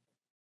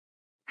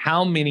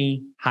 How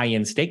many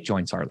high-end steak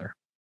joints are there?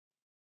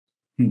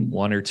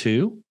 One or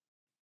two?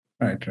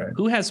 Right.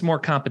 Who has more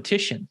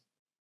competition?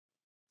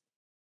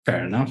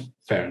 Fair enough.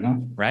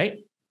 Right?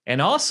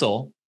 And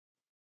also,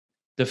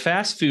 the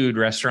fast food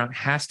restaurant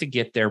has to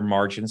get their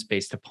margins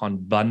based upon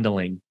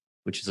bundling,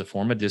 which is a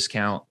form of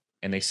discount,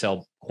 and they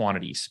sell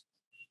quantities,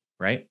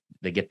 right?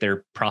 They get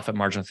their profit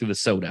margin through the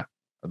soda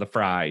or the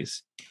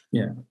fries.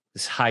 Yeah.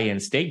 This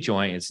high-end steak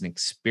joint is an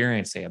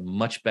experience. They have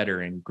much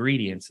better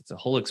ingredients. It's a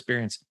whole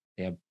experience.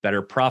 They have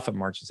better profit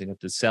margins. They have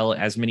to sell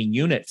as many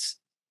units.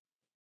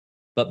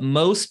 But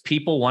most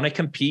people want to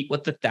compete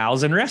with the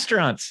 1,000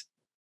 restaurants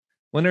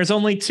when there's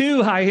only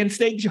 2 high-end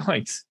steak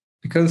joints.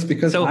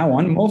 Because I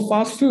want more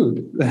fast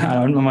food.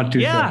 I'm not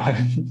too sure.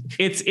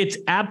 It's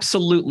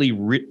absolutely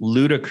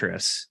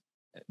ludicrous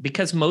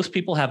because most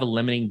people have a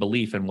limiting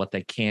belief in what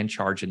they can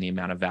charge and the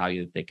amount of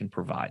value that they can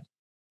provide.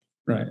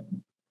 Right.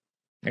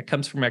 It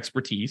comes from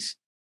expertise.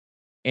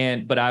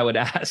 But I would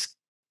ask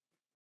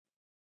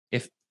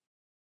if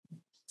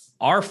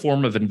our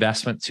form of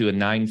investment to a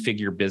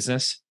 9-figure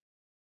business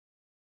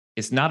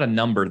is not a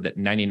number that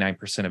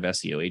 99% of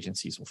SEO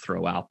agencies will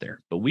throw out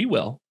there, but we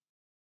will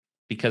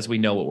because we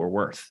know what we're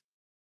worth.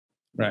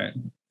 Right.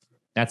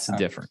 That's the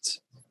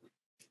difference.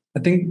 I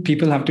think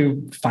people have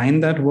to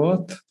find that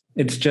worth.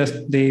 It's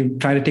just they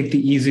try to take the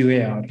easy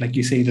way out. Like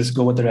you say, just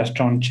go with the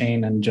restaurant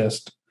chain and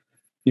just,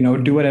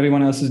 do what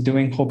everyone else is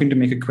doing, hoping to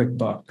make a quick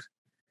buck.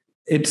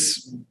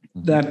 It's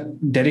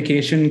that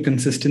dedication,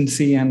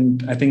 consistency,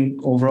 and I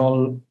think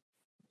overall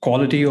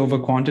quality over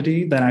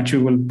quantity that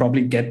actually will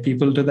probably get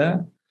people to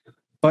that.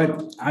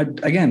 But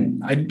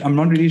I'm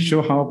not really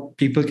sure how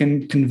people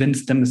can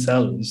convince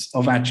themselves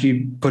of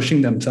actually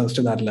pushing themselves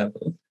to that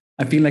level.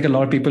 I feel like a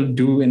lot of people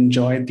do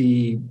enjoy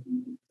the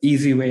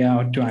easy way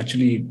out to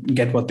actually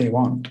get what they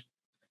want.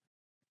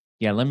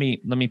 Yeah, let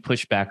me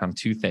push back on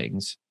 2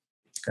 things.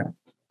 Okay.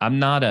 I'm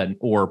not an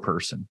or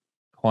person,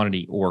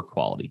 quantity or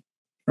quality.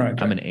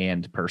 Right. I'm an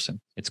and person.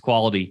 It's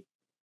quality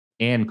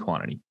and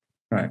quantity.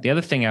 Right. The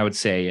other thing I would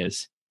say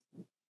is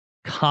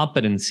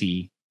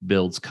competency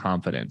builds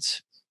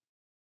confidence.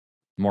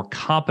 The more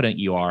competent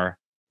you are,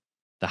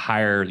 the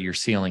higher your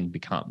ceiling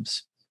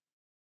becomes.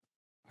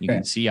 You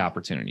can see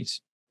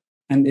opportunities.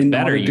 And the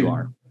better you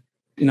are.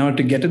 In order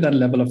to get to that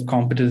level of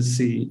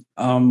competency,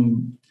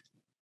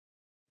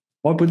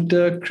 what would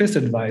Chris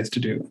advise to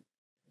do?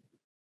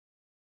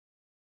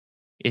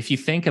 If you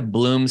think of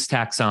Bloom's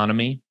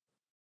taxonomy,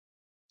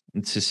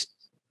 it's just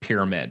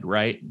pyramid,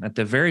 right? At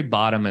the very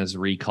bottom is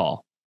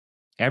recall.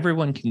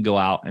 Everyone can go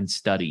out and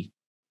study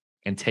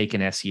and take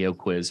an SEO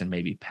quiz and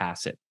maybe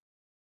pass it.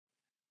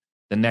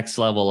 The next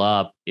level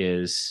up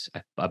is,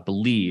 I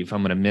believe,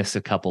 I'm going to miss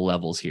a couple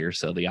levels here.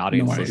 So the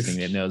audience listening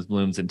that knows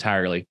Bloom's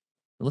entirely,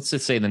 let's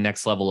just say the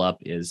next level up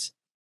is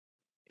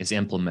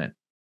implement.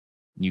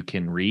 You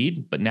can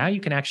read, but now you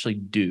can actually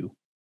do.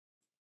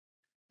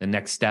 The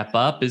next step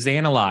up is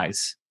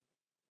analyze.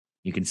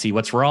 You can see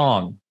what's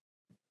wrong.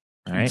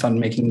 All right.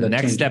 Making the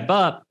next step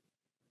up.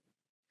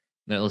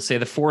 Now, let's say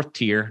the 4th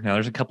tier. Now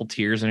there's a couple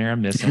tiers in here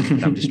I'm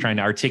missing. I'm just trying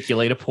to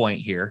articulate a point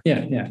here.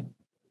 Yeah.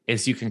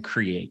 Is you can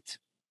create.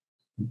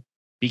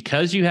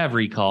 Because you have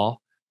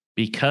recall,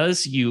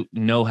 because you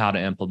know how to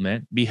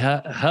implement,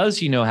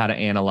 because you know how to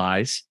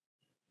analyze,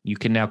 you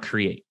can now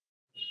create.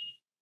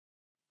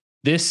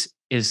 This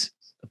is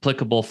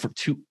applicable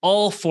to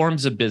all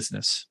forms of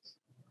business.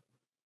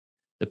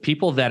 The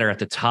people that are at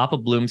the top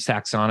of Bloom's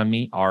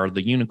taxonomy are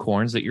the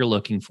unicorns that you're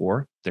looking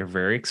for. They're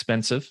very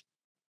expensive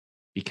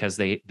because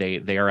they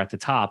are at the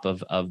top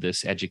of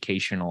this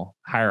educational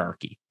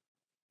hierarchy.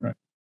 Right.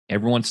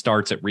 Everyone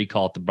starts at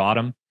recall at the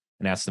bottom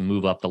and has to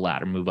move up the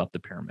ladder, move up the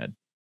pyramid.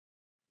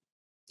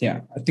 Yeah,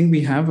 I think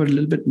we have a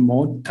little bit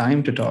more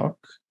time to talk.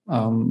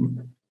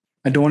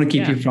 I don't want to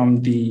keep you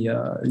from the.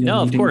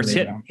 No, of course.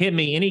 Hit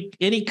me.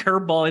 Any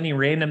curveball, any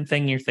random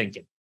thing you're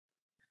thinking.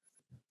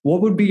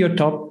 What would be your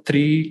top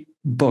 3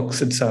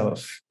 books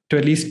itself to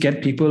at least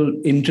get people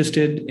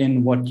interested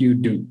in what you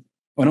do,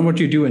 or not what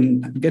you do,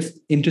 and get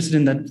interested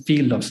in that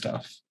field of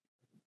stuff?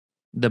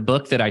 The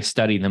book that I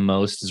study the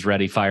most is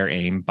Ready, Fire,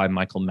 Aim by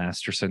Michael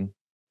Masterson.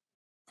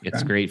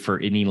 It's great for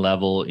any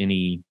level of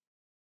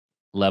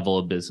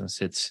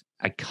business.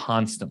 I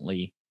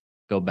constantly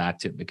go back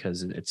to it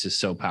because it's just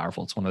so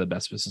powerful. It's one of the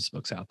best business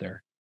books out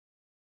there.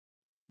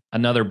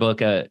 Another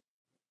book, I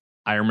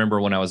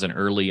remember when I was an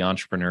early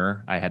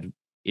entrepreneur, I had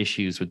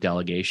issues with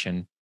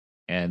delegation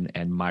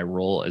and my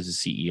role as a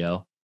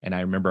CEO. And I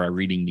remember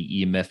reading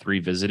the E-Myth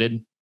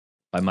Revisited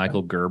by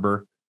Michael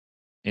Gerber,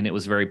 and it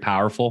was very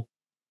powerful.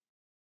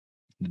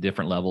 The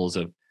different levels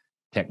of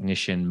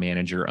technician,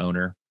 manager,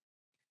 owner.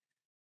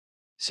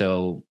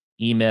 So,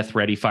 E-Myth,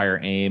 Ready, Fire,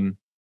 Aim.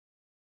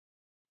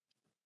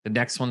 The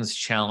next one's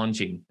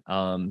challenging.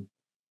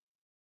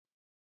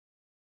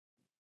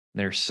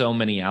 There's so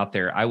many out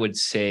there. I would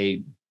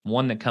say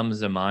one that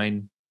comes to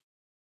mind,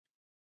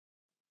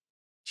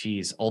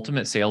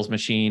 Ultimate Sales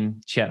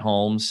Machine, Chet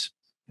Holmes.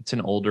 It's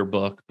an older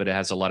book, but it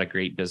has a lot of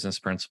great business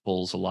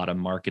principles, a lot of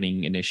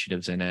marketing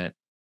initiatives in it.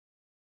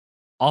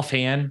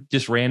 Offhand,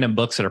 just random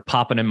books that are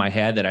popping in my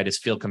head that I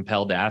just feel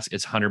compelled to ask.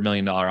 It's $100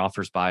 Million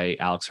Offers by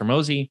Alex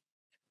Hormozi.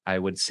 I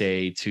would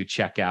say to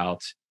check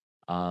out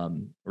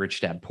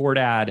Rich Dad Poor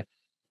Dad,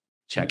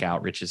 check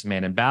out Richest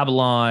Man in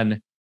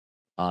Babylon,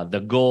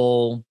 The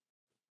Goal.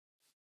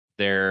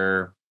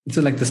 They're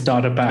So like the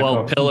starter pack 12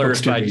 of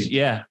Pillars books to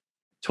read.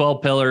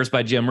 12 Pillars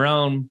by Jim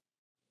Rohn.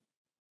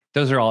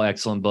 Those are all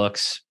excellent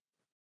books.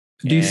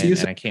 Do you see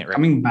yourself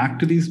coming back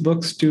to these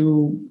books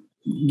to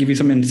give you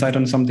some insight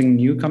on something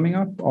new coming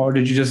up? Or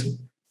did you just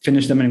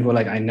finish them and go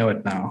like, I know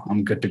it now,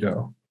 I'm good to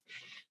go?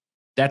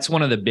 That's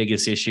one of the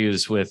biggest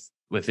issues with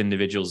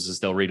individuals is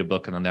they'll read a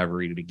book and they'll never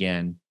read it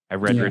again. I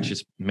read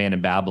Richest Man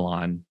in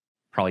Babylon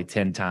probably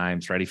 10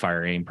 times, Ready,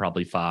 Fire, Aim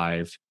probably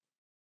 5,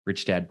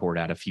 Rich Dad Poor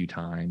Dad a few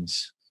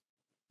times,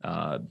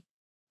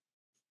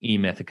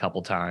 E-Myth a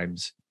couple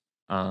times.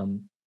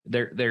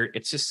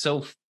 It's just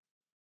so,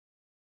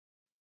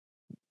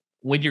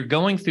 when you're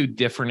going through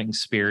different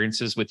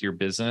experiences with your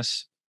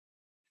business,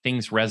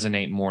 things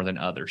resonate more than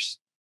others.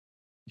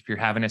 If you're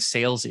having a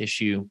sales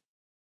issue,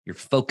 your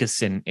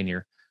focus and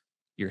your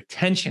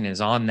attention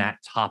is on that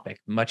topic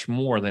much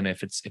more than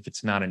if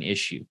it's not an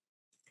issue.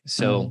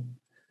 So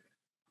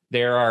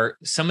there are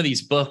some of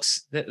these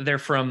books that they're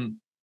from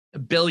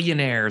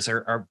billionaires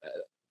or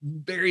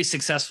very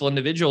successful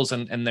individuals,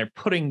 and they're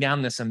putting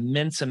down this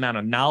immense amount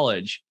of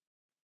knowledge,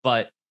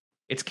 but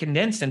it's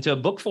condensed into a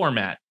book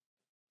format.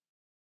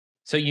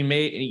 So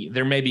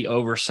there may be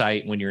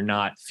oversight when you're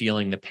not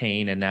feeling the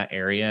pain in that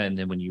area. And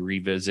then when you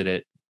revisit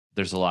it,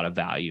 there's a lot of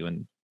value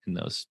in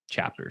those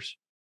chapters.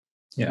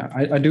 Yeah,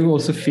 I do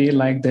also feel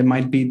like there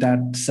might be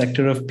that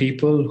sector of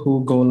people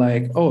who go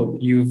like, oh,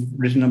 you've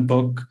written a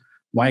book.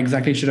 Why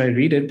exactly should I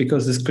read it?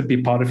 Because this could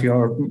be part of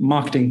your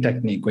marketing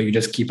technique where you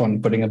just keep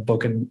on putting a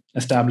book and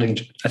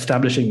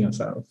establishing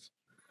yourself.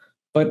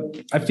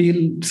 But I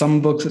feel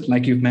some books,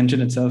 like you've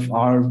mentioned itself,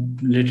 are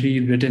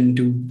literally written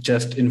to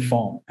just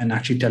inform and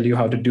actually tell you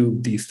how to do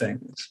these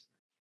things.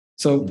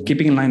 So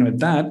keeping in line with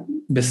that,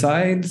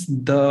 besides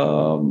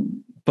the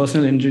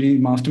Personal Injury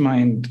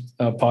Mastermind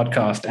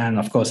podcast and,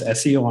 of course,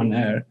 SEO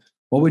On-Air,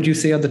 what would you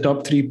say are the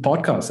top 3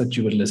 podcasts that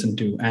you would listen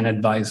to and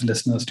advise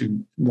listeners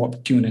to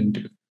tune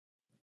into?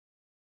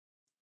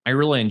 I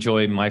really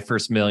enjoy My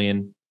First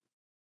Million.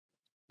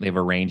 They have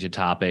a range of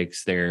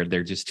topics. They're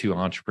just 2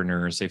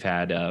 entrepreneurs. They've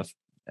had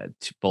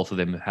both of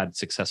them have had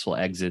successful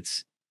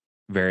exits,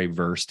 very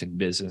versed in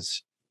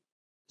business.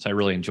 So I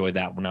really enjoyed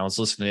that. When I was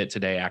listening to it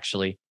today,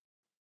 actually,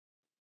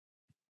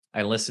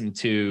 I listened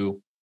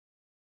to.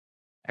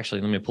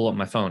 Actually, let me pull up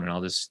my phone and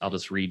I'll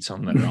just read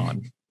some that are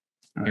on.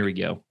 Here we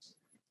go.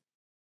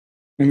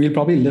 And we'll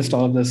probably list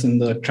all of this in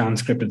the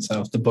transcript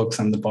itself, the books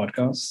and the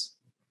podcasts.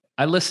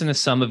 I listen to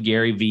some of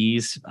Gary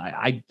V's.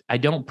 I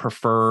don't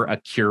prefer a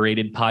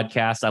curated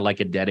podcast. I like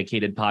a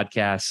dedicated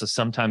podcast. So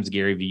sometimes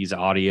Gary V's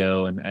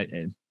audio,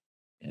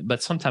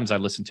 but sometimes I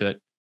listen to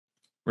it.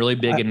 Really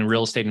big in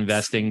real estate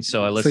investing,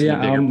 so I listen to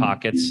Bigger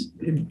Pockets.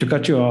 To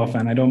cut you off,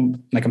 and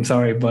I'm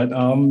sorry, but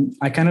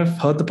I kind of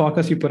heard the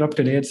podcast you put up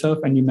today itself,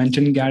 and you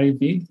mentioned Gary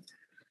V.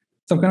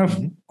 So I'm kind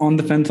of on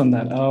the fence on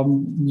that.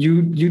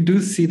 You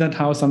do see that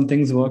how some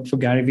things work for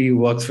Gary V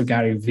works for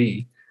Gary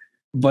V,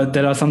 but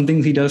there are some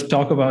things he does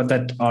talk about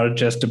that are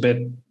just a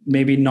bit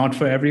maybe not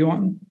for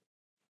everyone.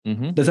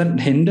 Does that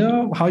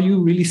hinder how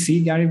you really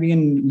see Gary V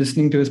and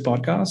listening to his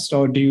podcast,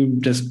 or do you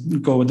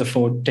just go with the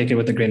flow, take it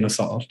with a grain of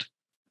salt?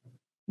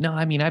 No,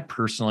 I mean, I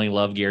personally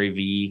love Gary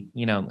V.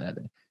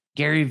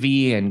 Gary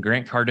V and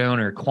Grant Cardone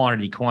are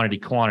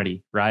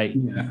quantity, right?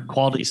 Yeah.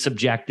 Quality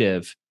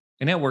subjective,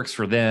 and it works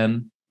for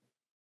them.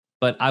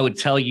 But I would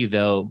tell you,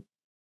 though,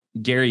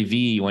 Gary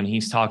V, when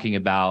he's talking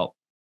about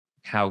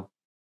how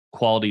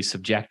quality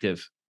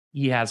subjective,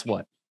 he has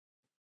what?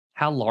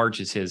 How large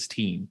is his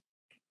team?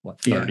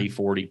 What, 30,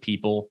 40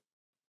 people?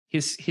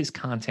 His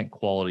content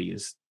quality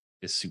is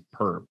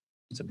superb.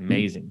 It's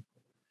amazing.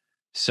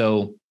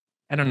 So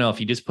I don't know if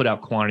you just put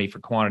out quantity for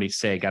quantity's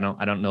sake. I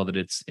don't know that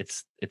it's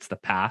the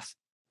path.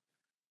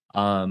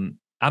 I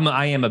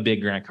am a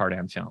big Grant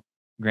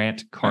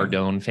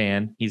Cardone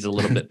fan. He's a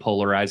little bit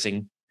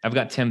polarizing. I've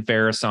got Tim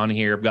Ferriss on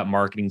here. I've got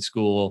Marketing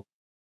School,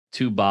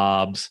 2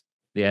 Bobs,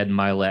 the Ed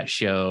Milet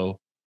Show.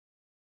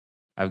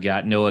 I've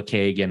got Noah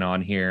Kagan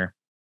on here,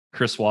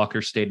 Chris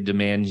Walker, State of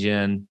Demand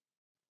Gen,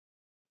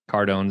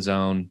 Cardone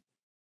Zone,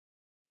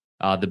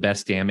 the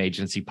Best Damn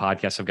Agency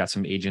podcast. I've got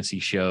some agency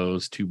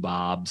shows, 2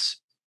 Bobs.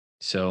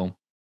 So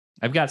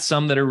I've got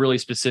some that are really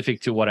specific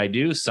to what I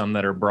do, some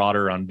that are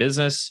broader on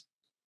business.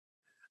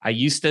 I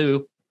used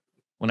to,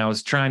 when I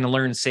was trying to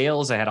learn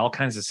sales, I had all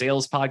kinds of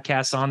sales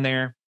podcasts on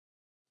there.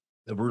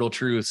 The Brutal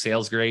Truth,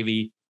 Sales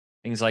Gravy,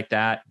 things like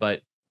that. But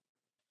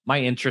my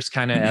interests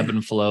kind of ebb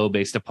and flow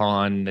based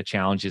upon the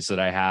challenges that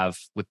I have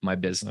with my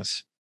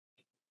business.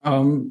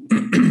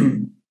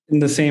 In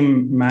the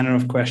same manner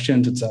of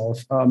questions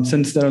itself,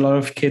 since there are a lot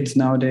of kids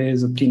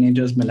nowadays, of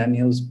teenagers,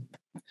 millennials,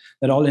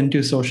 they're all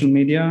into social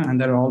media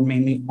and they're all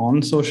mainly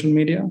on social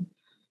media.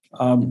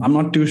 I'm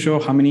not too sure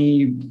how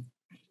many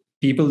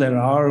people there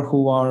are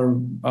who are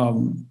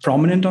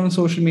prominent on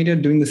social media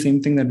doing the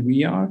same thing that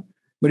we are.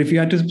 But if you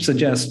had to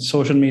suggest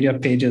social media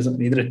pages,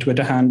 either a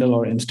Twitter handle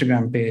or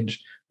Instagram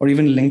page, or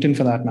even LinkedIn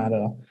for that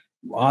matter,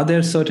 are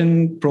there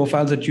certain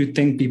profiles that you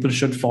think people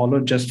should follow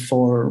just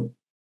for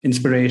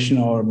inspiration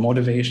or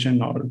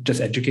motivation or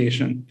just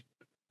education?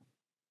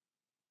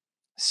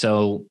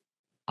 So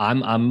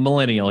I'm a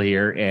millennial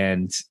here.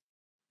 And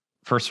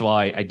first of all,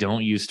 I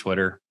don't use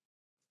Twitter.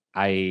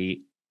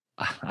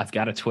 I've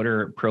got a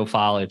Twitter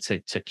profile. It's a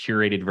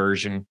curated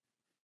version.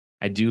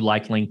 I do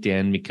like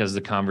LinkedIn because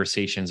the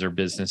conversations are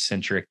business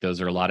centric.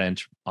 Those are a lot of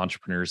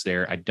entrepreneurs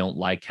there. I don't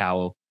like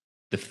how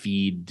the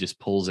feed just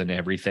pulls in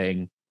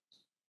everything.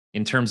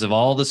 In terms of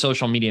all the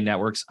social media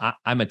networks,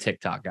 I'm a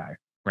TikTok guy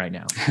right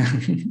now.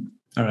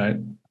 All right.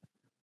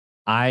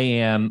 I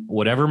am,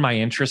 whatever my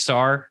interests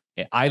are,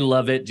 I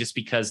love it just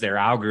because their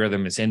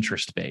algorithm is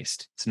interest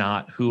based. It's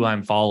not who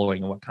I'm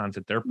following and what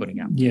content they're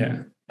putting out.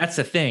 Yeah. That's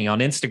the thing. On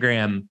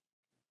Instagram,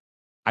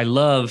 I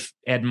love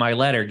Ed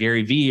Milet,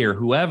 Gary Vee, or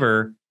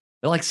whoever.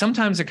 But like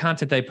sometimes the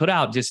content they put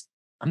out, just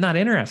I'm not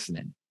interested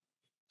in.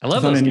 I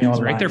love those guys,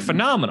 right? They're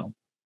phenomenal.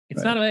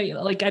 It's not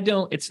like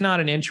it's not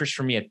an interest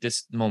for me at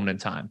this moment in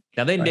time.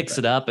 Now they mix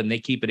it up and they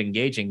keep it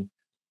engaging.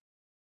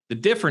 The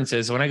difference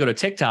is when I go to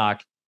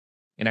TikTok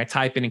and I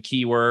type in a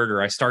keyword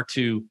or I start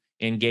to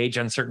engage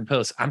on certain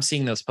posts, I'm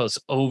seeing those posts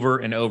over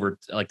and over,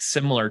 like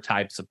similar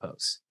types of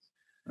posts.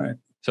 Right.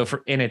 So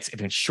it's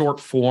in short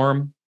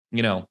form,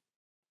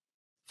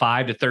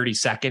 5 to 30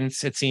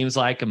 seconds, it seems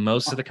like, and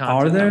most of the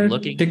content are there I'm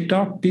looking.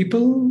 TikTok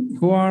people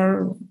who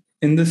are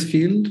in this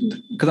field?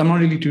 Because I'm not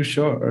really too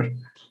sure.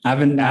 We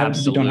don't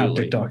have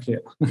TikTok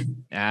here.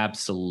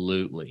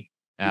 Absolutely.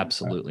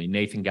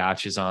 Nathan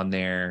Gotch is on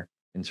there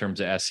in terms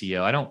of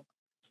SEO. To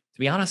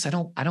be honest, I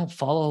don't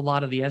follow a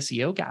lot of the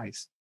SEO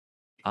guys.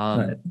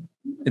 Right.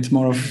 It's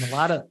more of a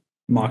lot of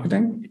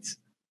marketing.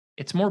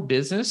 It's more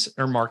business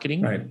or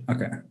marketing. Right.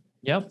 Okay.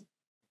 Yep.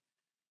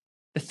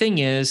 The thing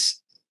is,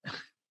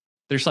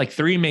 there's like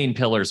 3 main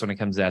pillars when it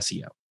comes to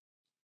SEO.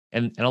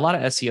 And a lot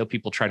of SEO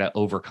people try to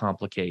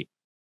overcomplicate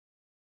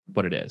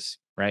what it is,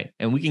 right?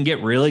 And we can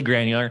get really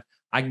granular.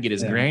 I can get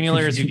as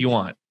granular as if you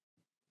want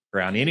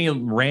around any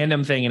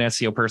random thing an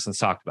SEO person's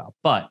talked about.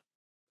 But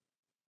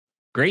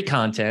great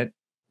content,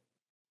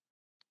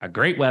 a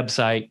great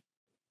website,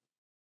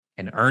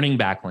 and earning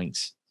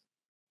backlinks.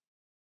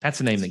 That's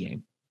the name of the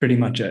game. Pretty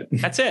much it.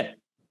 That's it.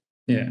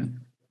 Yeah.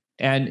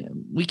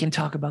 And we can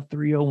talk about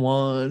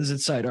 301s and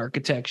site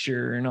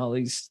architecture and all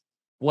these,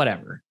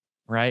 whatever,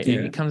 right? Yeah.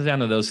 It comes down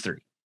to those 3.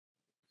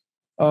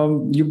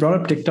 You brought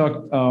up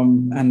TikTok,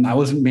 and I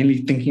was mainly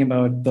thinking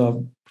about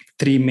the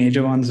 3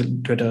 major ones: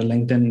 Twitter,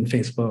 LinkedIn,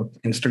 Facebook,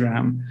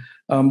 Instagram.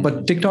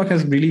 But TikTok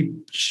has really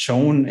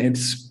shown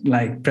its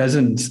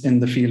presence in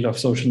the field of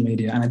social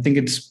media, and I think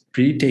it's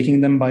really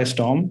taking them by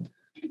storm.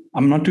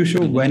 I'm not too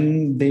sure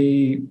when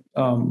they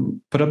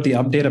put up the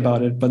update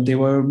about it, but they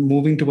were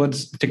moving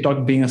towards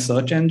TikTok being a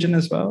search engine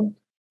as well,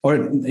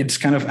 or it's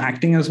kind of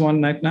acting as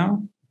one right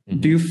now. Mm-hmm.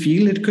 Do you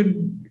feel it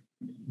could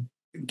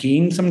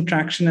gain some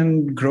traction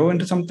and grow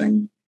into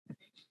something?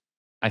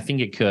 I think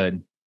it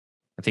could.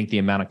 I think the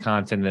amount of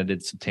content that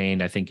it's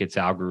obtained, I think its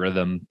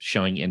algorithm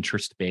showing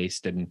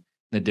interest-based and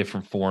the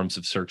different forms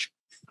of search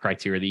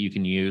criteria that you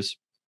can use.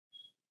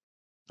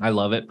 I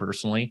love it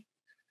personally.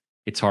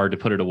 It's hard to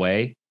put it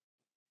away.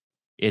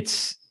 It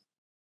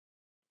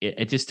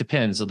just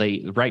depends. So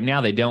right now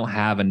they don't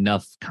have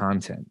enough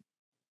content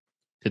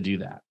to do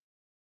that.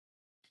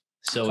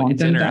 So content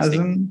it's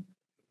interesting.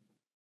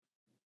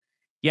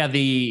 Yeah,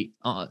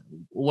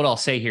 what I'll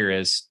say here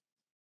is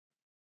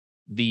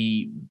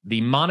the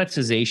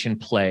monetization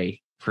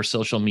play for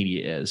social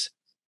media is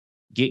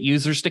get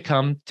users to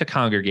come to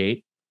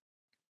congregate,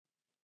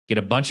 get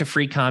a bunch of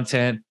free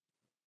content,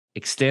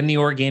 extend the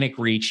organic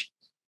reach,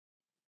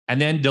 and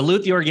then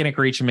dilute the organic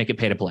reach and make it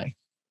pay to play.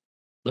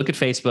 Look at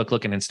Facebook,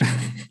 look at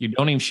Instagram. You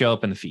don't even show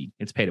up in the feed.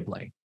 It's pay to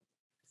play.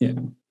 Yeah.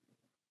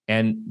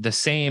 And the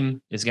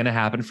same is going to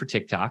happen for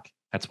TikTok.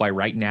 That's why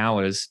right now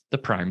is the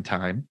prime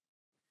time.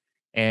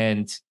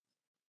 And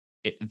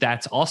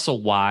that's also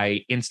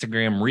why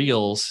Instagram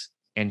Reels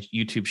and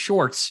YouTube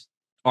Shorts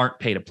aren't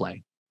pay to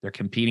play. They're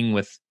competing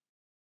with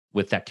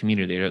that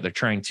community. They're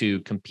trying to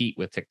compete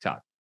with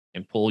TikTok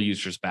and pull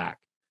users back.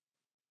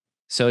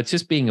 So it's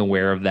just being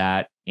aware of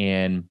that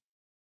and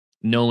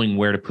knowing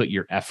where to put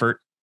your effort.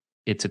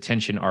 It's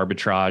attention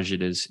arbitrage.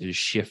 It is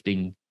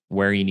shifting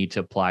where you need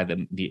to apply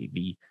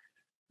the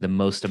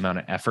most amount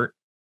of effort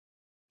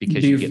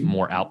because you get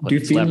more output. Do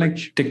you feel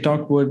leverage. Like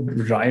TikTok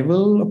would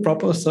rival a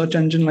proper search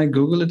engine like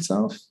Google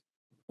itself?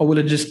 Or will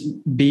it just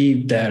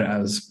be there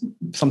as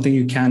something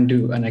you can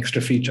do, an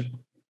extra feature?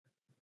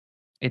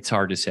 It's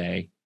hard to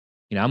say.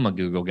 I'm a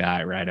Google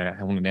guy, right? I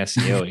own an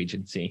SEO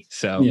agency.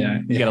 So Yeah,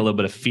 you got a little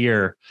bit of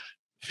fear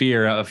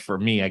for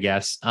me, I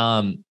guess.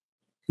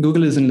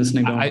 Google isn't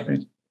listening, don't I,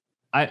 worry.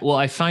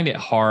 I find it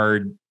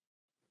hard.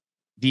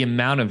 The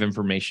amount of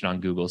information on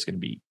Google is going to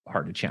be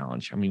hard to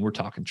challenge. I mean, we're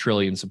talking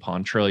trillions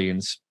upon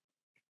trillions.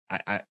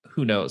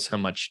 Who knows how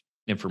much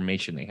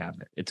information they have.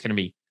 It's going to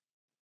be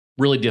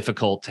really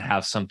difficult to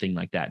have something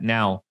like that.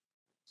 Now,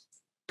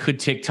 could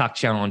TikTok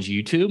challenge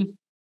YouTube?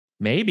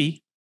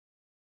 Maybe.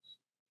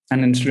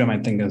 And Instagram, I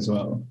think, as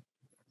well.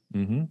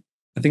 Mm-hmm.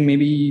 I think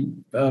maybe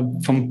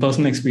from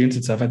personal experience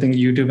itself, I think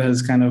YouTube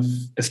has kind of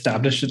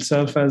established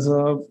itself as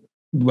a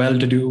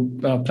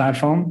well-to-do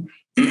platform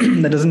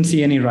that doesn't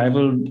see any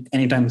rival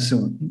anytime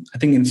soon. I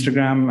think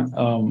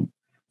Instagram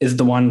is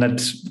the one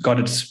that's got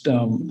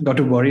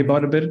to worry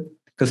about a bit,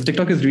 because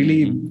TikTok is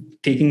really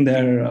taking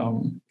their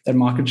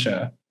market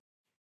share.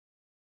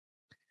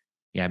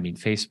 Yeah, I mean,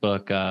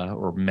 Facebook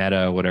or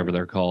Meta, whatever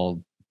they're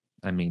called.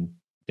 I mean,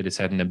 they just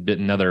had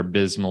another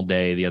abysmal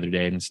day the other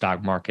day in the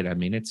stock market. I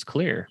mean, it's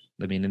clear.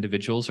 I mean,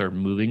 individuals are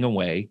moving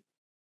away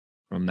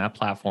from that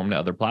platform to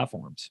other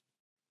platforms.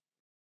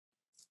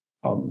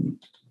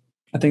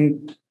 I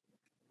think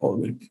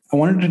I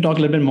wanted to talk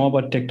a little bit more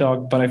about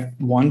TikTok, but I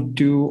want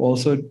to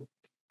also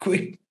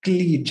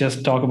quickly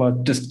just talk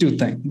about just two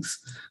things.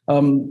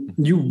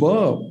 You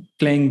were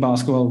playing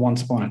basketball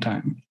once upon a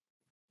time.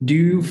 Do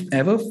you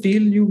ever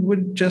feel you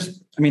would do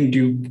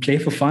you play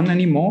for fun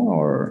anymore,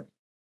 or?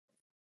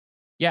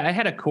 Yeah, I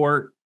had a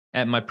court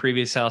at my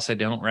previous house. I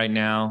don't right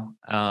now.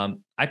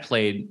 I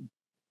played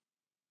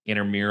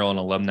intramural and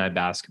alumni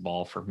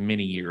basketball for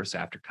many years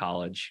after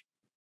college.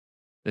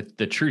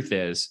 The truth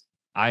is,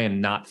 I am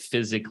not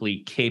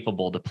physically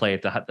capable to play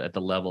at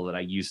the level that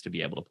I used to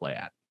be able to play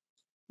at.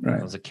 Right.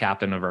 I was a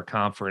captain of our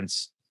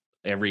conference,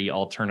 every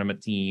all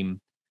tournament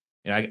team.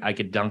 And I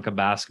could dunk a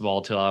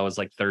basketball till I was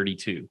like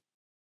 32.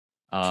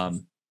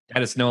 That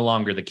is no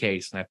longer the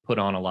case. And I've put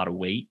on a lot of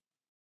weight.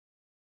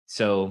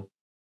 So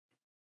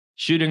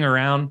shooting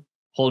around,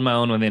 holding my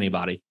own with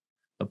anybody.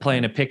 But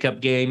playing a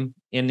pickup game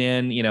and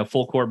then,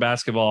 full court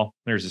basketball,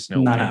 there's just no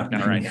way. Not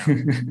right now.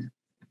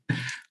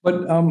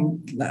 But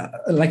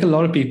like a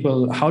lot of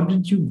people, how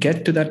did you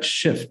get to that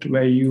shift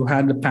where you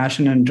had the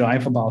passion and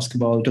drive for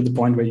basketball to the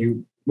point where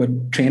you were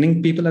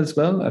training people as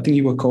well? I think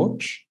you were a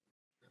coach.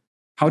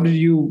 How did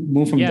you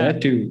move from there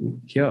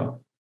to here?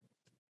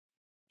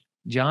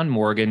 John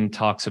Morgan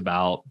talks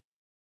about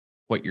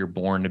what you're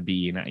born to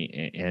be,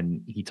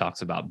 and he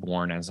talks about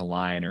born as a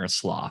lion or a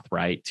sloth,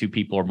 right? Two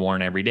people are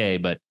born every day,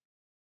 but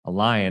a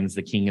lion's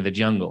the king of the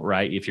jungle,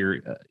 right? If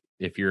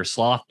you're a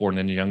sloth born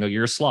in the jungle,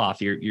 you're a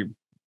sloth. You're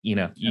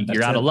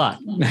out of luck.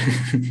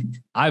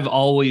 I've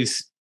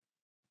always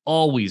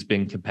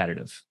been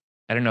competitive.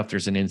 I don't know if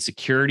there's an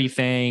insecurity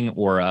thing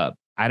or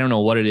I don't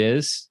know what it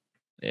is.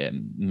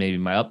 Maybe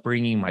my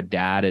upbringing. My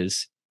dad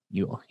is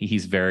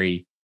he's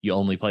very, you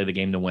only play the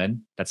game to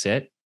win. That's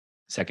it.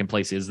 Second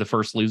place is the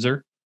first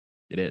loser.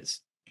 It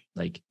is.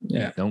 Like,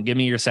 don't give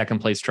me your second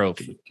place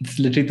trophy. It's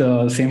literally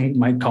the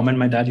same comment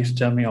my dad used to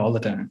tell me all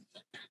the time.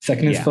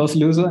 Second is first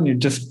loser, and you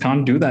just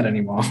can't do that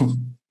anymore.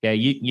 Yeah,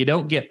 you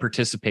don't get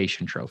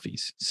participation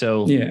trophies.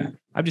 So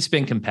I've just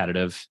been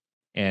competitive,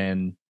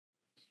 and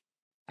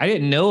I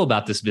didn't know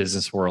about this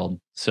business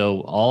world.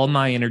 So all of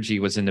my energy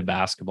was into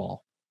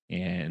basketball.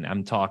 And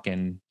I'm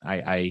talking,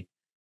 I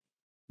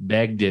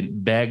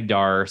begged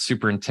our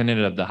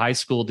superintendent of the high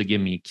school to give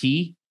me a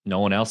key. No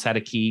one else had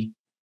a key.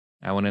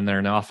 I went in there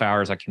in off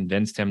hours. I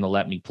convinced him to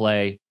let me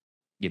play,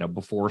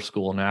 before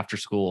school and after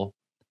school,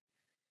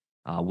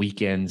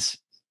 weekends.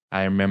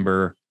 I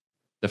remember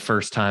the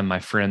first time my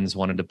friends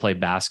wanted to play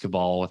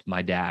basketball with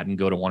my dad and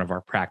go to one of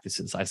our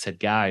practices. I said,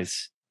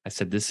 guys,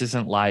 this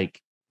isn't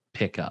like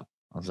pickup.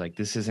 I was like,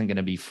 this isn't going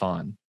to be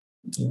fun.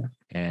 Yeah.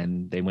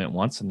 And they went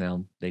once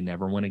and they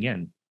never went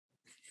again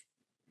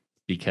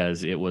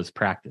because it was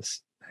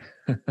practice.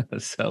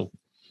 So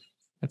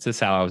that's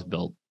just how I was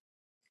built.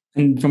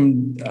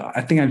 And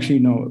I think actually,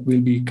 we'll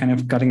be kind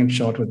of cutting it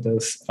short with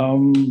this.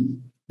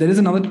 There is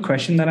another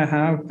question that I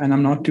have, and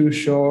I'm not too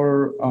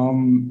sure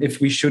if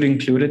we should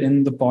include it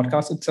in the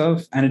podcast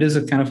itself. And it is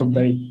a kind of a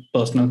very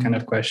personal kind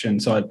of question.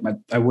 So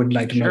I would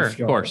like to know if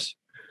of course.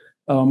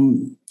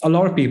 A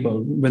lot of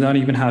people, without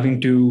even having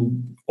to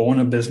own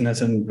a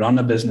business and run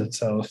a business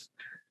itself,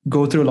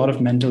 go through a lot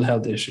of mental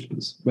health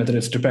issues, whether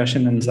it's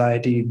depression,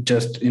 anxiety,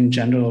 just in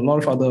general, a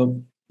lot of other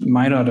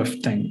myriad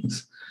of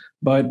things.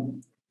 But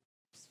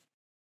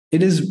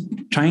it is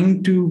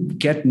trying to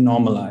get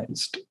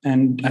normalized.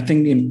 And I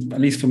think, at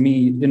least for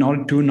me, in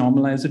order to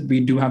normalize it, we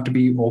do have to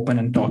be open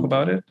and talk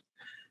about it.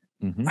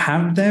 Mm-hmm.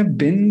 Have there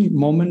been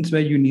moments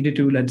where you needed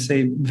to, let's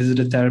say, visit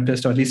a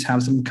therapist or at least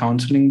have some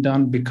counseling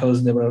done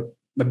because there were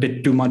a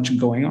bit too much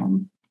going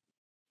on?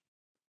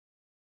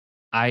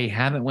 I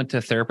haven't went to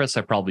a therapist.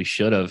 I probably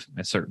should have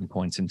at certain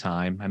points in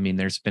time. I mean,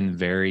 there's been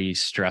very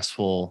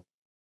stressful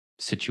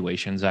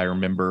situations. I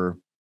remember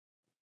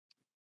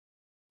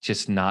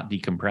just not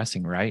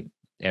decompressing, right?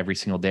 Every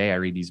single day I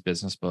read these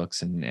business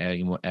books, and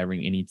when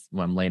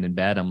I'm laying in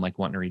bed, I'm like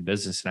wanting to read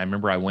business. And I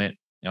remember I went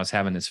I was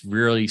having this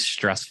really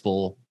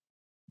stressful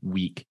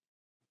week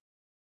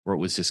where it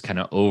was just kind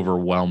of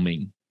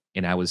overwhelming.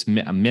 And I was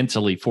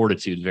mentally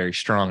fortitude very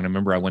strong. And I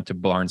remember I went to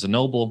Barnes and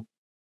Noble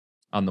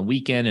on the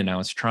weekend, and I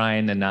was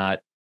trying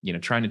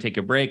to take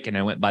a break. And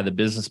I went by the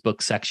business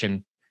book section,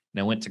 and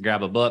I went to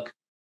grab a book,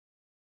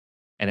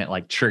 and it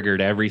like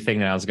triggered everything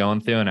that I was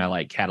going through. And I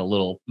like had a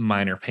little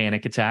minor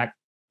panic attack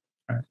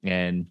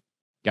and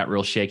got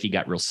real shaky,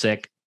 got real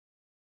sick.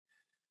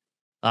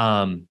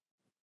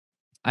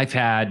 I've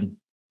had,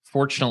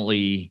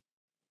 fortunately,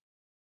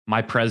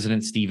 my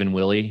president, Stephen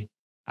Willie,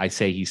 I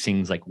say he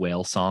sings like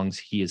whale songs.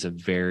 He's an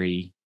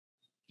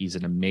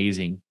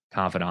amazing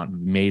confidant,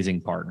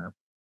 amazing partner.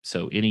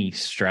 So any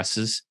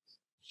stresses,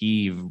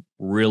 he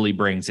really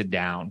brings it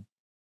down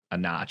a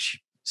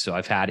notch. So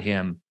I've had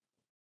him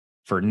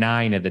for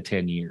 9 of the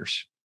 10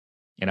 years.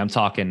 And I'm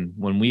talking,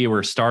 when we were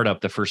a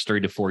startup, the first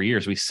 3 to 4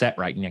 years, we sat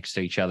right next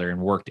to each other and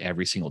worked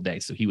every single day.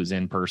 So he was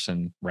in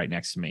person right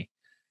next to me.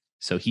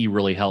 So he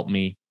really helped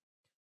me.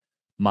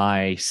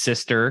 My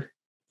sister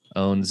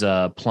owns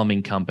a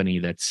plumbing company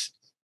that's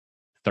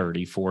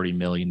 $30-40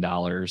 million.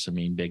 I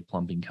mean, big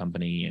plumbing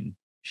company. And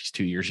she's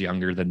 2 years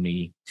younger than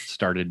me,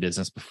 started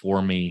business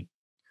before me.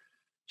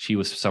 She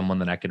was someone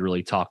that I could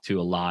really talk to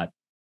a lot.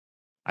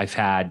 I've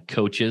had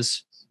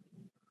coaches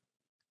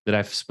that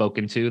I've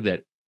spoken to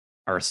that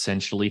are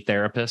essentially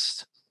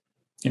therapists.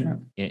 Yeah.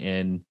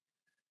 And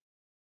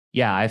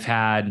yeah, I've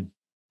had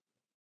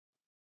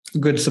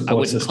good support. I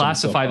would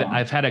classify that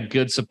I've had a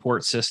good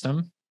support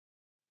system,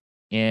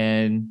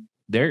 and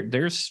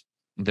there's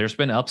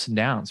been ups and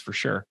downs for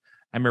sure.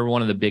 I remember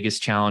one of the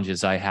biggest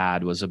challenges I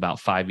had was about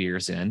 5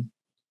 years in.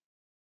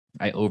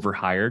 I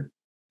overhired,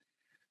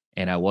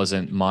 and I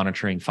wasn't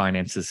monitoring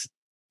finances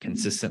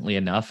consistently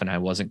enough, and I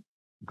wasn't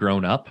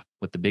grown up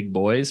with the big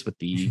boys, with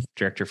the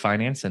director of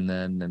finance and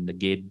then the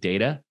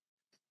data.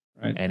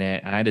 Right. And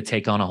I had to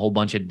take on a whole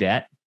bunch of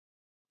debt.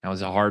 That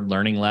was a hard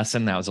learning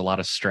lesson. That was a lot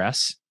of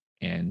stress,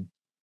 and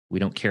we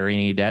don't carry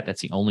any debt.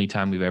 That's the only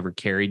time we've ever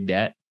carried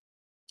debt.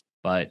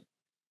 But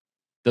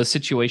those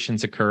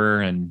situations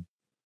occur, and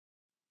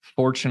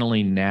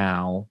fortunately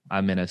now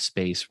I'm in a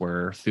space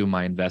where through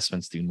my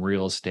investments through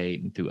real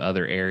estate and through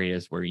other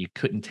areas where you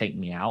couldn't take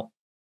me out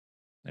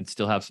and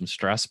still have some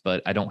stress,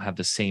 but I don't have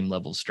the same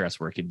level of stress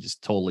where it could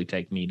just totally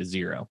take me to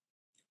zero.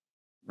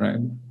 Right.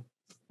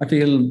 I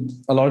feel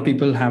a lot of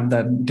people have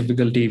that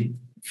difficulty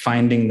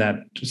finding that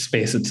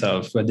space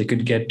itself where they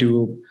could get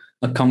to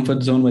a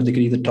comfort zone where they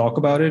could either talk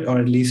about it or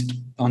at least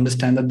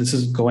understand that this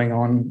is going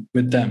on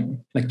with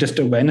them. Like just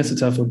awareness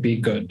itself would be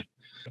good.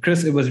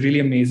 Chris, it was really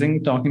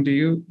amazing talking to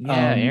you.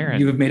 Yeah,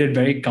 Aaron. You've made it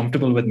very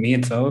comfortable with me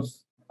itself.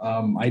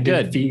 I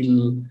did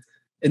feel,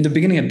 in the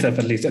beginning itself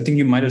at least, I think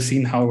you might have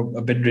seen how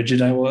a bit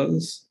rigid I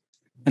was.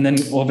 And then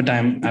over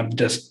time, I've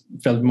just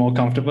felt more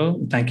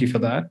comfortable. Thank you for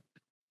that.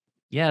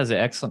 Yeah, it was an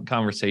excellent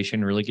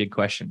conversation. Really good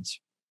questions.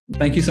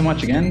 Thank you so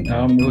much again.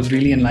 It was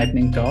really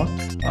enlightening talk.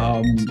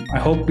 I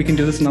hope we can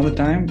do this another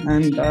time.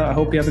 And I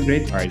hope you have a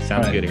great... All right,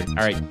 sounds good here. All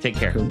right, take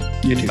care. Cool.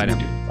 You too. Bye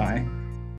now. Bye.